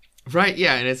tell. right,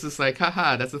 yeah, and it's just like,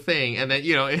 haha, that's a thing. And then,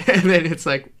 you know, and then it's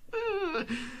like,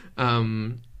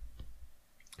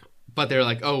 but they're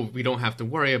like, oh, we don't have to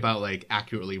worry about like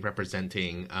accurately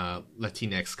representing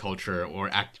Latinx culture or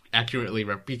accurately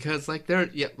because like they're,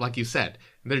 yeah, like you said,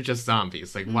 they're just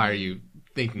zombies. Like, why are you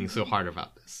thinking so hard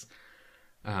about this?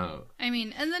 I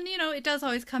mean, and then, you know, it does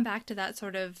always come back to that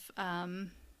sort of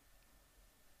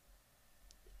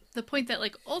the point that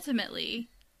like ultimately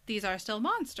these are still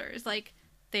monsters. Like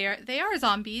they are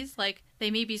zombies. Like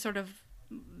they may be sort of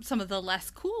some of the less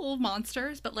cool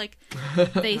monsters, but like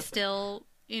they still,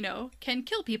 you know, can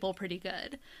kill people pretty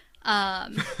good.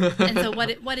 And so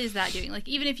what is that doing? Like,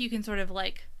 even if you can sort of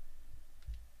like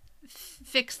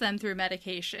fix them through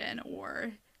medication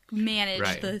or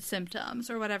manage the symptoms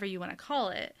or whatever you want to call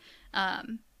it,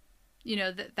 you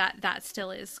know, that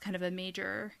still is kind of a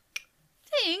major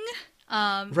thing.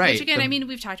 Which again, I mean,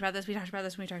 we've talked about this when we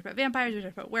talked about vampires, we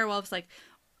talked about werewolves, like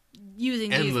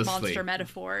using these monster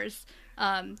metaphors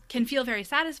can feel very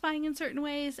satisfying in certain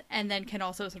ways, and then can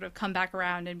also sort of come back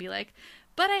around and be like,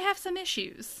 but I have some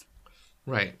issues.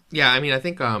 Right. Yeah, I mean, I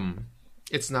think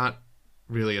it's not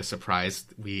really a surprise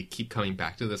we keep coming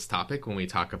back to this topic when we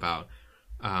talk about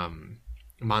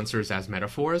monsters as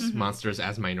metaphors, monsters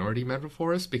as minority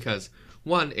metaphors, because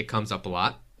one, it comes up a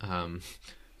lot.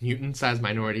 Mutants as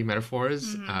minority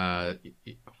metaphors.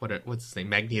 What's his name?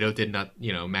 Magneto did not,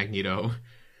 you know, Magneto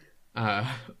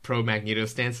pro Magneto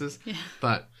stances. Yeah.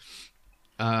 But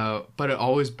it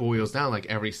always boils down, like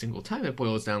every single time it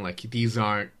boils down, like these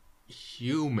aren't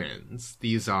humans.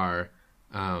 These are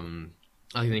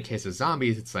like in the case of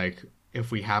zombies, it's like if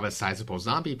we have a sizable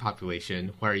zombie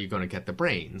population, where are you going to get the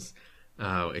brains?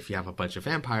 If you have a bunch of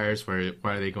vampires, where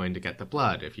are they going to get the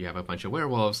blood? If you have a bunch of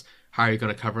werewolves, how are you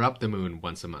going to cover up the moon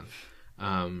once a month?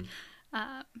 Yeah,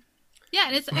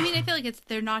 and I feel like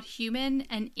they're not human,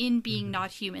 and in being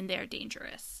not human, they're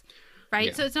dangerous, right?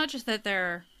 Yeah. So it's not just that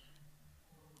they're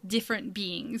different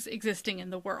beings existing in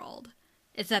the world.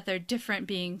 It's that they're different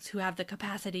beings who have the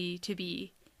capacity to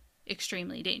be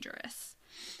extremely dangerous.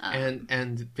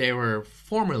 And they were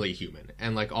formerly human,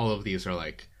 and like all of these are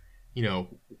like, you know,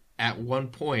 at one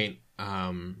point,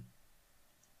 I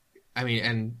mean,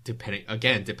 and depending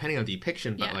on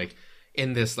depiction, but like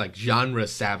in this like genre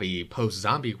savvy post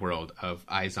zombie world of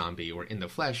iZombie or In the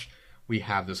Flesh, we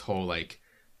have this whole like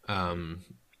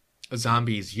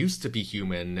zombies used to be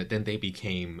human, then they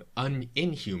became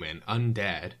inhuman,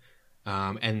 undead,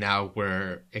 and now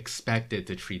we're expected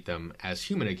to treat them as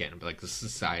human again, but like the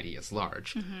society as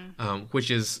large,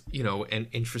 which is, you know, an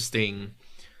interesting.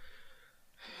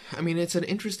 I mean, it's an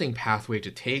interesting pathway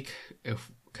to take if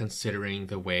considering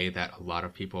the way that a lot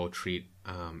of people treat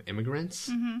immigrants,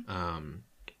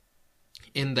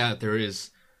 in that there is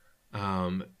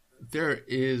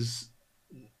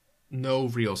no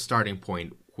real starting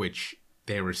point which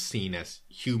they were seen as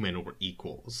human or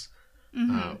equals,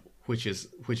 which is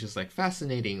like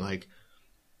fascinating, like,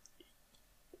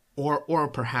 or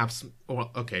perhaps,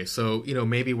 okay, so, you know,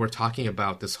 maybe we're talking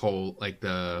about this whole like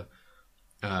the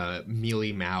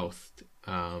mealy-mouthed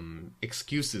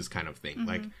excuses kind of thing,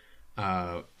 like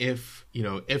if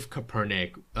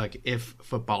Copernic, like if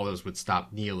footballers would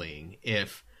stop kneeling,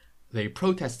 if they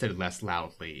protested less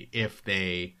loudly, if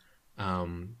they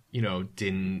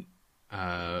didn't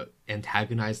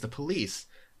antagonize the police,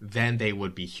 then they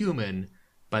would be human,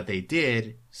 but they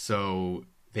did, so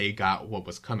they got what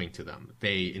was coming to them.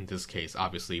 They, in this case,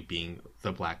 obviously being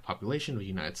the black population of the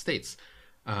United States.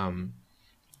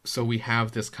 So we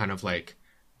have this kind of like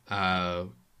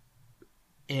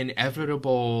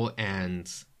inevitable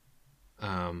and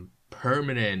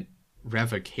permanent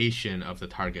revocation of the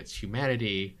target's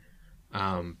humanity,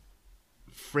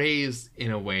 phrased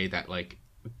in a way that like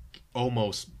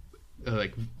almost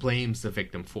like blames the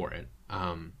victim for it.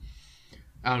 I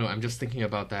don't know, I'm just thinking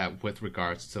about that with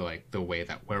regards to like the way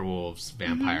that werewolves,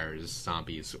 vampires,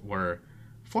 zombies were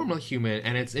formerly human,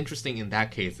 and it's interesting in that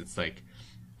case, it's like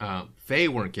they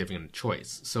weren't given a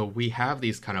choice. So we have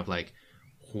these kind of like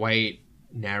white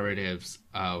narratives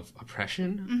of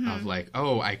oppression, of like,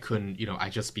 oh, I couldn't, you know, I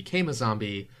just became a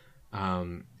zombie.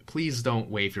 Please don't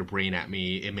wave your brain at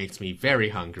me. It makes me very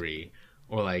hungry.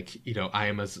 Or like, you know,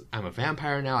 I'm a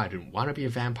vampire now. I didn't want to be a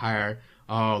vampire.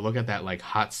 Oh, look at that like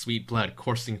hot, sweet blood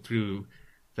coursing through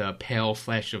the pale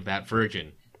flesh of that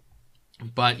virgin.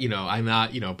 but I'm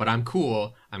not, but I'm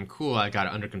cool. I got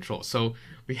it under control. So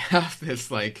we have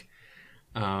this like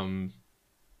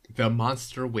the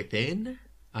monster within.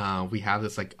 We have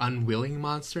this like unwilling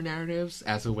monster narratives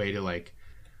as a way to like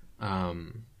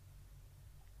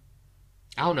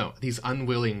I don't know, these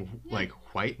unwilling like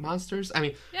white monsters. I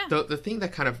mean, Yeah. the thing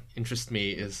that kind of interests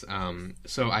me is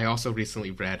so I also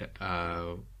recently read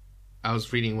I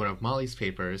was reading one of Molly's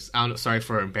papers. I don't know, sorry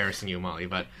for embarrassing you, Molly,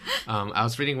 but I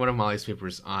was reading one of Molly's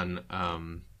papers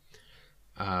on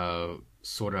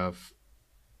sort of,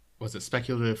 was it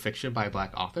speculative fiction by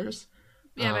Black authors?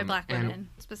 Yeah, by Black and- women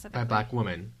specifically. By Black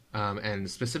women, and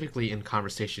specifically in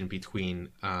conversation between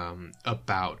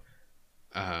about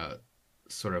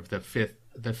sort of the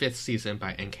fifth season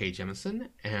by N.K. Jemisin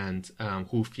and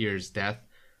Who Fears Death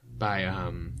by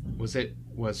was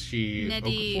she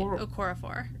Nnedi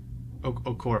Okorafor?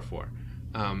 Okorafor.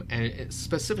 Okorafor.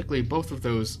 Specifically, both of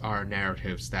those are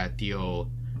narratives that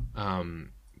deal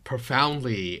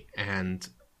profoundly and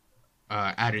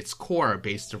at its core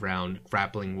based around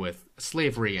grappling with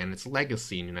slavery and its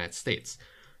legacy in the United States.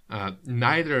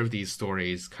 Neither of these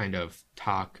stories kind of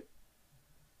talk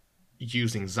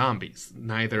using zombies.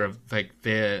 Neither of like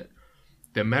the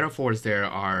metaphors there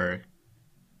are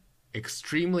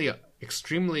extremely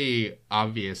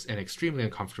obvious and extremely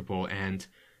uncomfortable and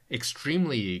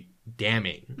extremely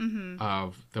damning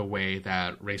of the way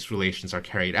that race relations are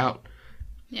carried out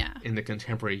Yeah. in the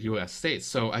contemporary U.S. states.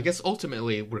 So I guess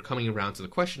ultimately we're coming around to the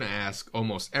question I ask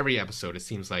almost every episode, it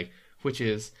seems like, which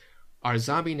is, are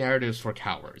zombie narratives for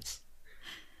cowards?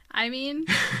 I mean,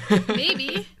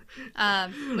 maybe. Wait,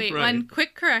 Right. one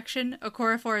quick correction.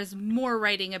 Okorafor is more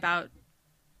writing about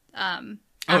Oh,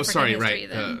 African sorry, history right.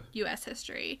 than U.S.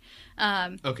 history.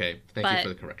 Okay, thank you But- for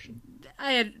the correction.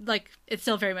 I had like it's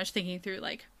still very much thinking through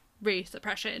like race,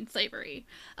 oppression, slavery.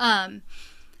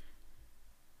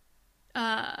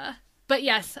 But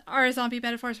yes, are zombie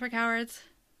metaphors for cowards?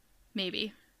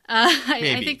 Maybe. I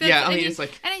Maybe. think that's, Yeah, I mean, it's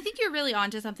like- and I think you're really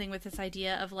onto something with this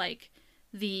idea of like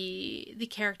the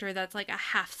character that's like a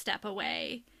half step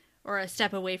away or a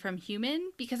step away from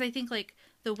human, because I think like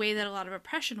the way that a lot of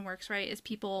oppression works, right, is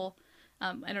people,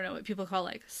 I don't know what people call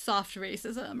like soft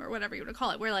racism or whatever you want to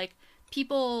call it, where like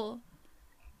people,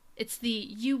 it's the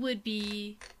you would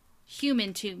be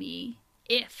human to me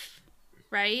if,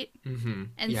 right? Mm-hmm.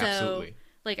 And yeah, so, absolutely.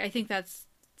 like, I think that's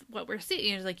what we're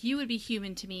seeing. Is like, you would be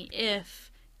human to me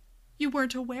if you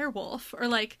weren't a werewolf, or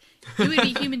like, you would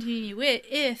be human to me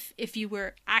if you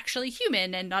were actually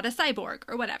human and not a cyborg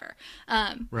or whatever.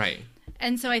 Right.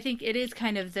 And so I think it is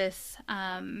kind of this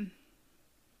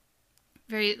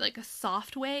very like a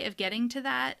soft way of getting to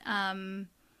that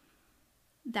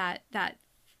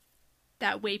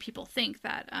that way people think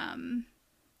that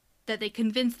that they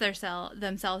convince themselves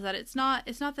that it's not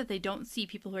that they don't see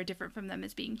people who are different from them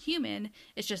as being human.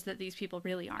 It's just that these people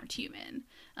really aren't human.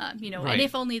 Right. And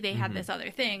if only they had this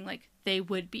other thing, like they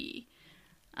would be.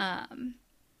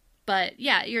 But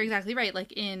yeah, you're exactly right.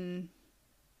 Like in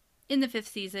the fifth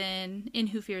season, in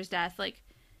Who Fears Death, like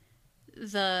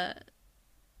the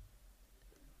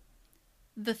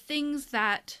things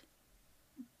that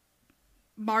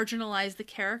marginalize the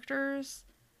characters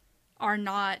are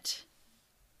not,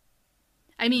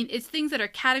 I mean, it's things that are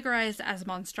categorized as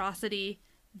monstrosity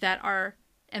that are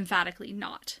emphatically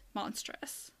not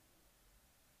monstrous.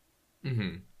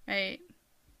 Mm-hmm. Right?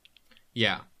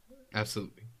 Yeah,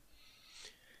 absolutely.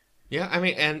 Yeah, I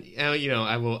mean, and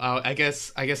I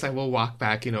guess I will walk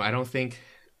back. I don't think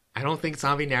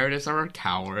zombie narratives are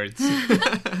cowards.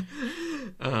 I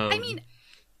mean,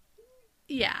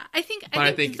 yeah, I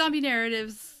think zombie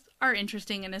narratives are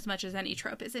interesting in as much as any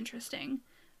trope is interesting.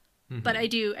 But I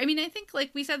think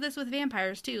like we said this with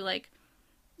vampires too, like,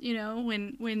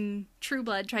 when True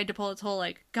Blood tried to pull its whole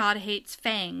like God hates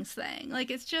fangs thing,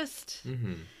 like it's just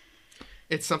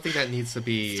it's something that needs to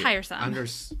be tiresome.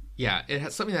 It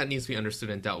has something that needs to be understood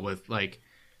and dealt with, like,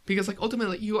 because like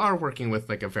ultimately you are working with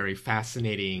like a very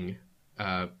fascinating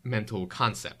mental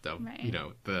concept of Right.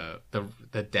 the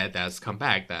dead that has come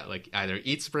back, that like either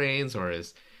eats brains or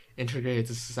is integrated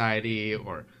to society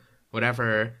or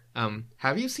whatever.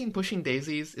 Have you seen Pushing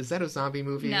Daisies? Is that a zombie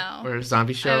movie? No. Or a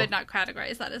zombie show? I would not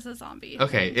categorize that as a zombie.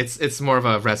 Okay, it's more of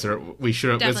a it's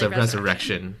Definitely a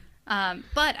resurrection.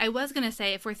 But I was going to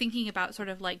say, if we're thinking about sort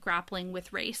of like grappling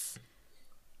with race,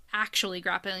 actually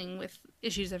grappling with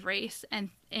issues of race and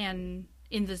in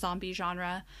the zombie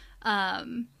genre,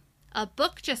 a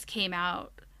book just came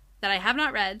out that I have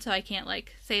not read, so I can't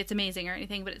like say it's amazing or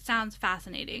anything, but it sounds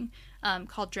fascinating,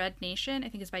 called Dread Nation. I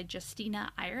think it's by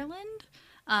Justina Ireland.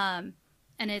 And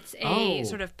it's a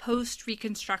sort of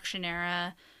post-Reconstruction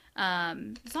era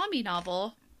zombie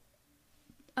novel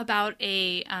about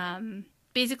a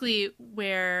basically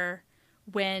where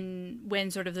when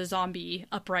sort of the zombie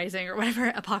uprising or whatever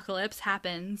apocalypse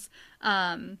happens,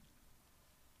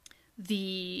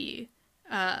 the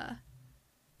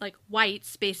like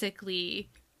whites basically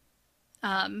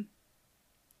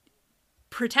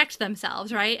protect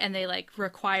themselves, right? And they like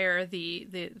require the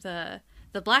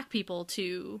black people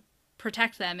to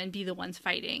protect them and be the ones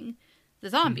fighting the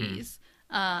zombies.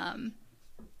 And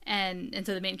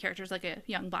so the main character is like a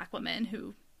young black woman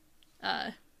who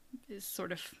is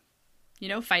sort of, you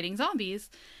know, fighting zombies.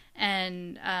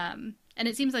 And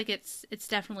it seems like it's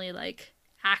definitely like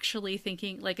actually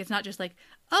thinking, like, it's not just like,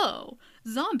 oh,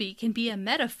 zombie can be a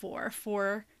metaphor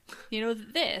for, you know,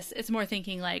 this. It's more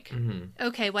thinking like,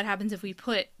 okay, what happens if we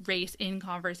put race in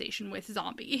conversation with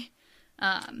zombie?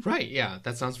 Right, yeah,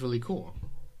 that sounds really cool.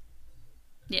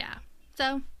 Yeah.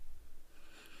 So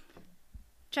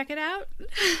check it out.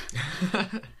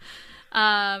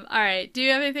 All right. Do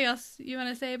you have anything else you want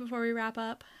to say before we wrap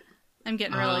up? I'm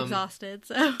getting real exhausted,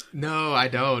 so. No, I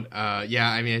don't. Yeah,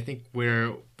 I mean, I think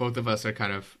both of us are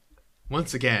kind of,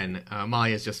 once again,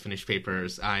 Molly has just finished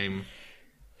papers. I'm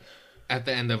at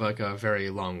the end of like a very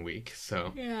long week,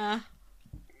 so. Yeah.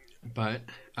 But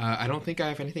I don't think I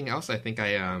have anything else. I think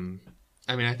I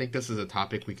think this is a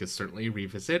topic we could certainly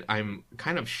revisit. I'm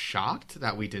kind of shocked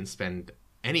that we didn't spend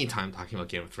any time talking about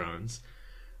Game of Thrones.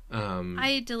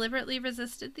 I deliberately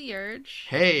resisted the urge.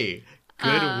 Hey,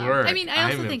 good work. I mean, I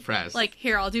also I'm think, impressed. like,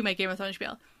 here, I'll do my Game of Thrones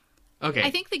spiel. Okay.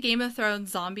 I think the Game of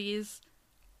Thrones zombies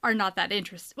are not that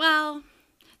interesting. Well,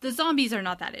 the zombies are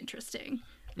not that interesting.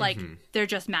 Like, they're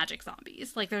just magic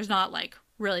zombies. Like, there's not, like,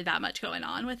 really that much going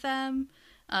on with them.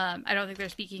 I don't think they're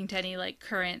speaking to any, like,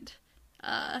 current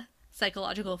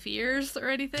psychological fears or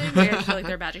anything. They just feel like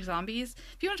they're magic zombies.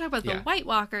 If you want to talk about the White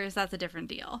Walkers, that's a different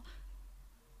deal.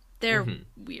 They're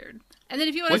weird. And then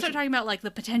if you want to start talking about like the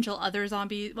potential other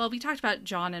zombies, well, we talked about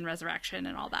Jon and Resurrection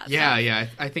and all that. Yeah, stuff. yeah.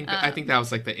 I think that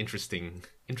was like the interesting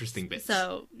bits.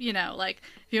 So, you know, like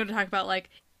if you want to talk about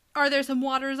like, are there some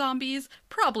water zombies?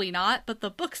 Probably not, but the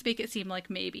books make it seem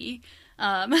like maybe.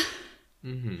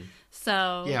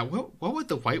 So yeah, what would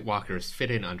the White Walkers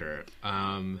fit in under?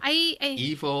 I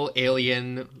evil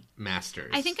alien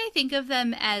masters. I think of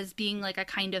them as being like a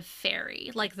kind of fairy,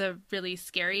 like the really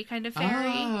scary kind of fairy.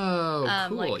 Oh,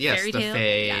 cool. Like yes, fairy the tale.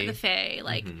 Fae. Yeah, the Fae.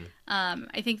 Like,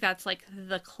 I think that's like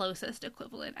the closest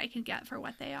equivalent I can get for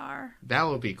what they are. That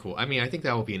would be cool. I mean, I think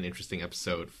that would be an interesting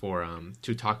episode for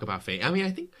to talk about Fae. I mean,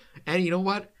 I think, and you know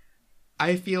what?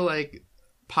 I feel like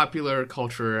popular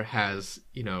culture has,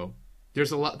 you know,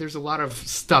 there's a lot of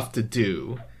stuff to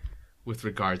do with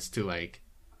regards to like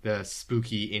the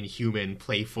spooky, inhuman,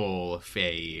 playful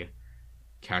Fae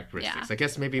characteristics. Yeah. I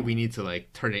guess maybe we need to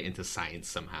like turn it into science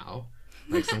somehow,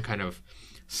 like some kind of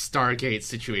Stargate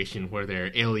situation where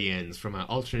they're aliens from an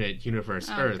alternate universe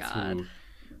Earth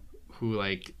who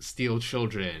like steal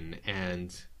children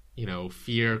and, you know,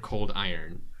 fear cold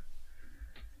iron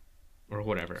or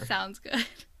whatever. Sounds good.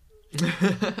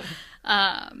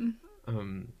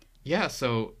 Yeah,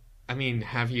 so, I mean,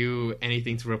 have you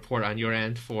anything to report on your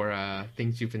end for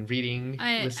things you've been reading,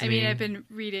 listening? I mean, I've been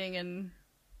reading and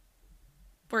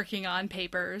working on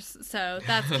papers, so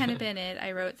that's kind of been it.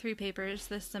 I wrote 3 papers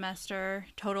this semester,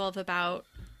 total of about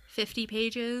 50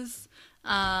 pages.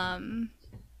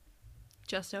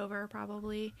 Just over,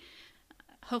 probably.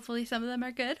 Hopefully some of them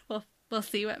are good. We'll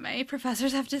see what my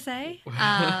professors have to say.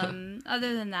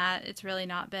 Other than that, it's really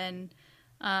not been...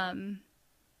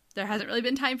 there hasn't really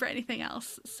been time for anything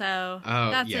else. So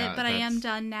that's it. But I am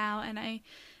done now. And I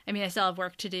mean, I still have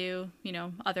work to do, you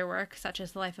know, other work such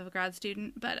as the life of a grad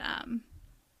student, but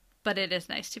it is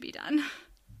nice to be done.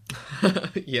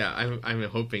 Yeah. I'm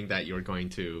hoping that you're going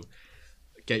to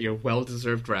get your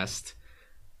well-deserved rest.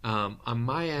 On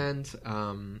my end,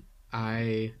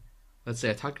 I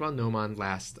talked about Gnomon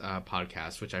last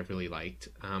podcast, which I really liked.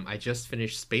 I just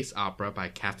finished Space Opera by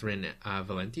Catherine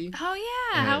Valenti. Oh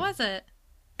yeah. How was it?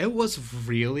 It was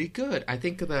really good. I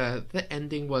think the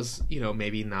ending was, you know,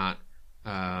 maybe not,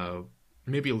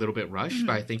 maybe a little bit rushed,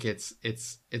 but I think it's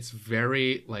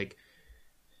very like,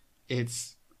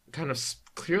 it's kind of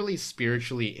clearly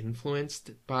spiritually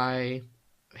influenced by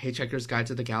Hitchhiker's Guide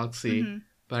to the Galaxy.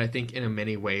 But I think in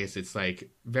many ways it's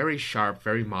like very sharp,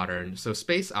 very modern. So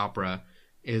Space Opera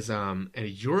is a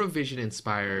Eurovision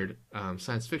inspired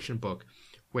science fiction book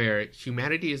where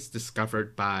humanity is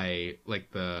discovered by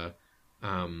like the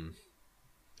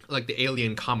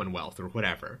alien Commonwealth or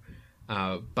whatever,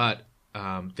 but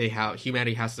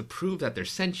humanity has to prove that they're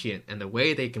sentient, and the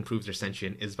way they can prove they're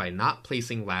sentient is by not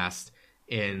placing last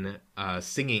in a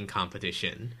singing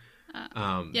competition.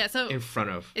 So in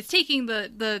front of it's taking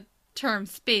the term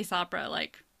space opera,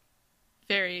 like,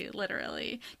 very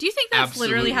literally. Do you think that's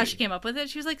literally how she came up with it?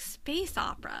 She was like, space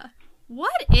opera.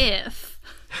 What if?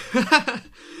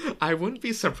 I wouldn't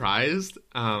be surprised.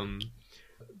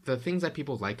 The things that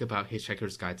people like about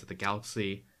Hitchhiker's Guide to the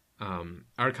Galaxy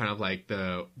are kind of like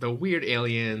the weird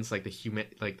aliens, like the human,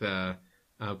 like the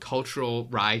cultural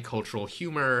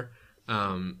humor,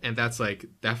 and that's like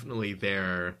definitely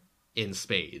there in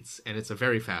spades, and it's a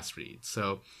very fast read.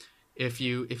 So if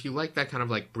you like that kind of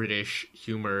like British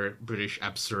humor, British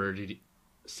absurdity,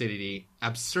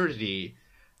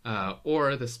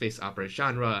 or the space opera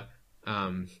genre,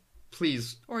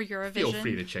 please Or Eurovision. feel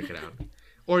free to check it out.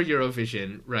 Or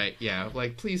Eurovision, right? Yeah,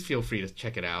 like please feel free to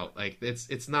check it out. Like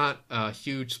it's not a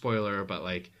huge spoiler, but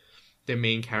like the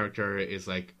main character is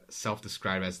like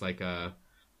self-described as like a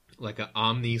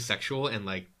omnisexual and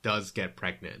like does get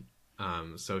pregnant.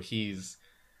 So he's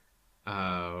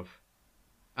I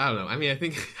don't know. I mean, I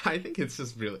think it's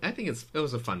just really. I think it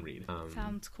was a fun read.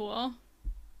 Sounds cool.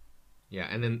 Yeah,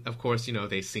 and then of course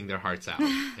they sing their hearts out,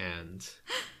 and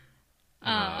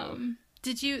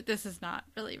did you? This is not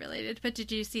really related, but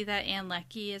did you see that Anne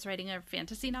Leckie is writing a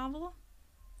fantasy novel?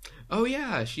 Oh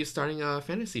yeah, she's starting a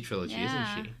fantasy trilogy,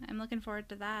 Yeah, isn't she? I'm looking forward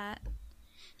to that.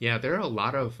 Yeah, there are a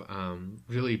lot of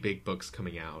really big books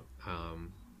coming out.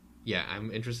 Yeah,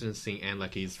 I'm interested in seeing Anne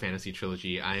Leckie's fantasy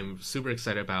trilogy. I'm super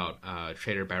excited about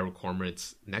Trader Barrel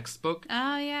Cormorant's next book.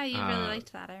 Oh yeah, you really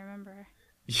liked that. I remember.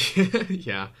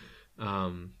 Yeah,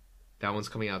 that one's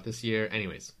coming out this year.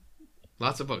 Anyways,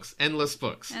 lots of books, endless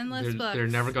books. Endless books. They're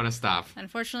never gonna stop.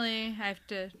 Unfortunately, I have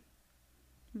to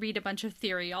read a bunch of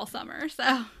theory all summer.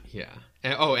 So yeah.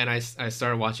 And I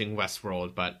started watching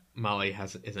Westworld, but Molly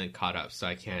isn't caught up, so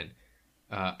I can't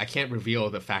reveal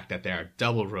the fact that there are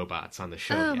double robots on the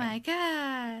show. Oh yet. my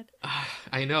god!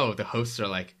 I know the hosts are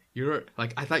like, you're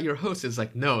like, I thought your host is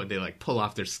like, no, and they like pull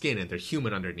off their skin and they're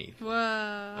human underneath.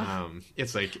 Whoa!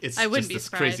 It's like it's I wouldn't just be this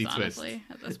surprised, crazy twist. honestly,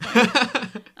 at this point.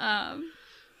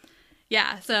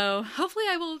 Yeah, so hopefully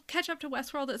I will catch up to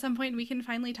Westworld at some point and we can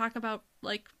finally talk about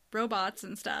like robots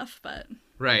and stuff. But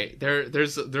right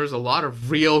there's a lot of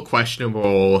real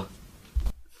questionable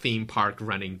theme park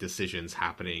running decisions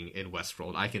happening in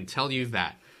Westworld. I can tell you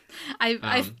that.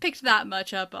 I've picked that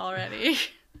much up already.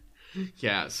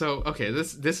 Yeah. So okay,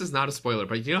 this is not a spoiler,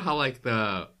 but you know how like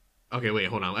the. Okay, wait,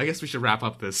 hold on. I guess we should wrap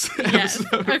up this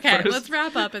episode Okay, first. let's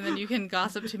wrap up and then you can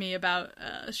gossip to me about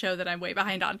a show that I'm way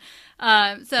behind on.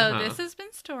 This has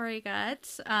been Story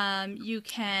Guts. You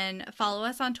can follow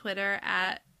us on Twitter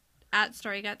at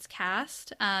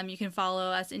StoryGutsCast. You can follow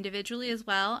us individually as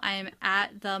well. I am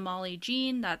at the Molly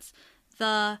Jean. That's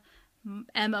the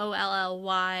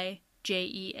MOLLYJEANNE.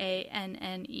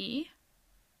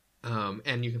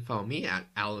 And you can follow me at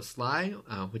Alice Lai,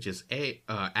 which is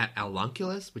at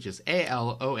Alonculus, which is ALONKULOUS.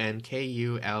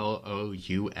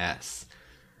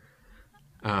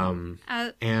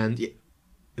 And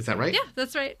is that right? Yeah,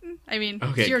 that's right. I mean,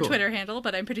 okay, it's your cool. Twitter handle,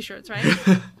 but I'm pretty sure it's right.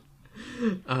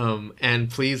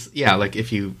 And please, yeah, like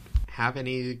if you have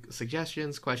any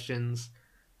suggestions, questions,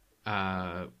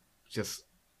 just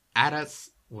add us.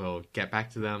 We'll get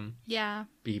back to them. Yeah.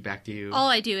 Be back to you. All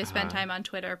I do is spend time on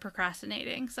Twitter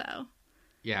procrastinating, so.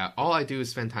 Yeah, all I do is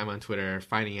spend time on Twitter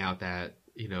finding out that,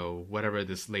 whatever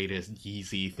this latest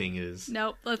Yeezy thing is.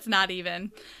 Nope, let's not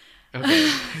even. Okay.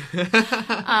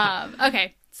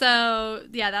 Okay, so,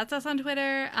 yeah, that's us on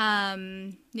Twitter.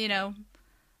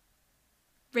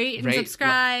 Rate and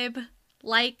subscribe,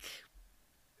 like.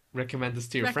 Recommend this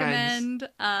to your friends.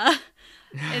 Et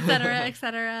cetera, et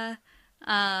cetera.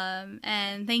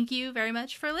 And thank you very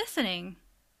much for listening.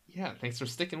 Yeah, thanks for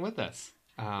sticking with us.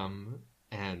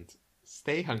 And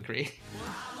stay hungry.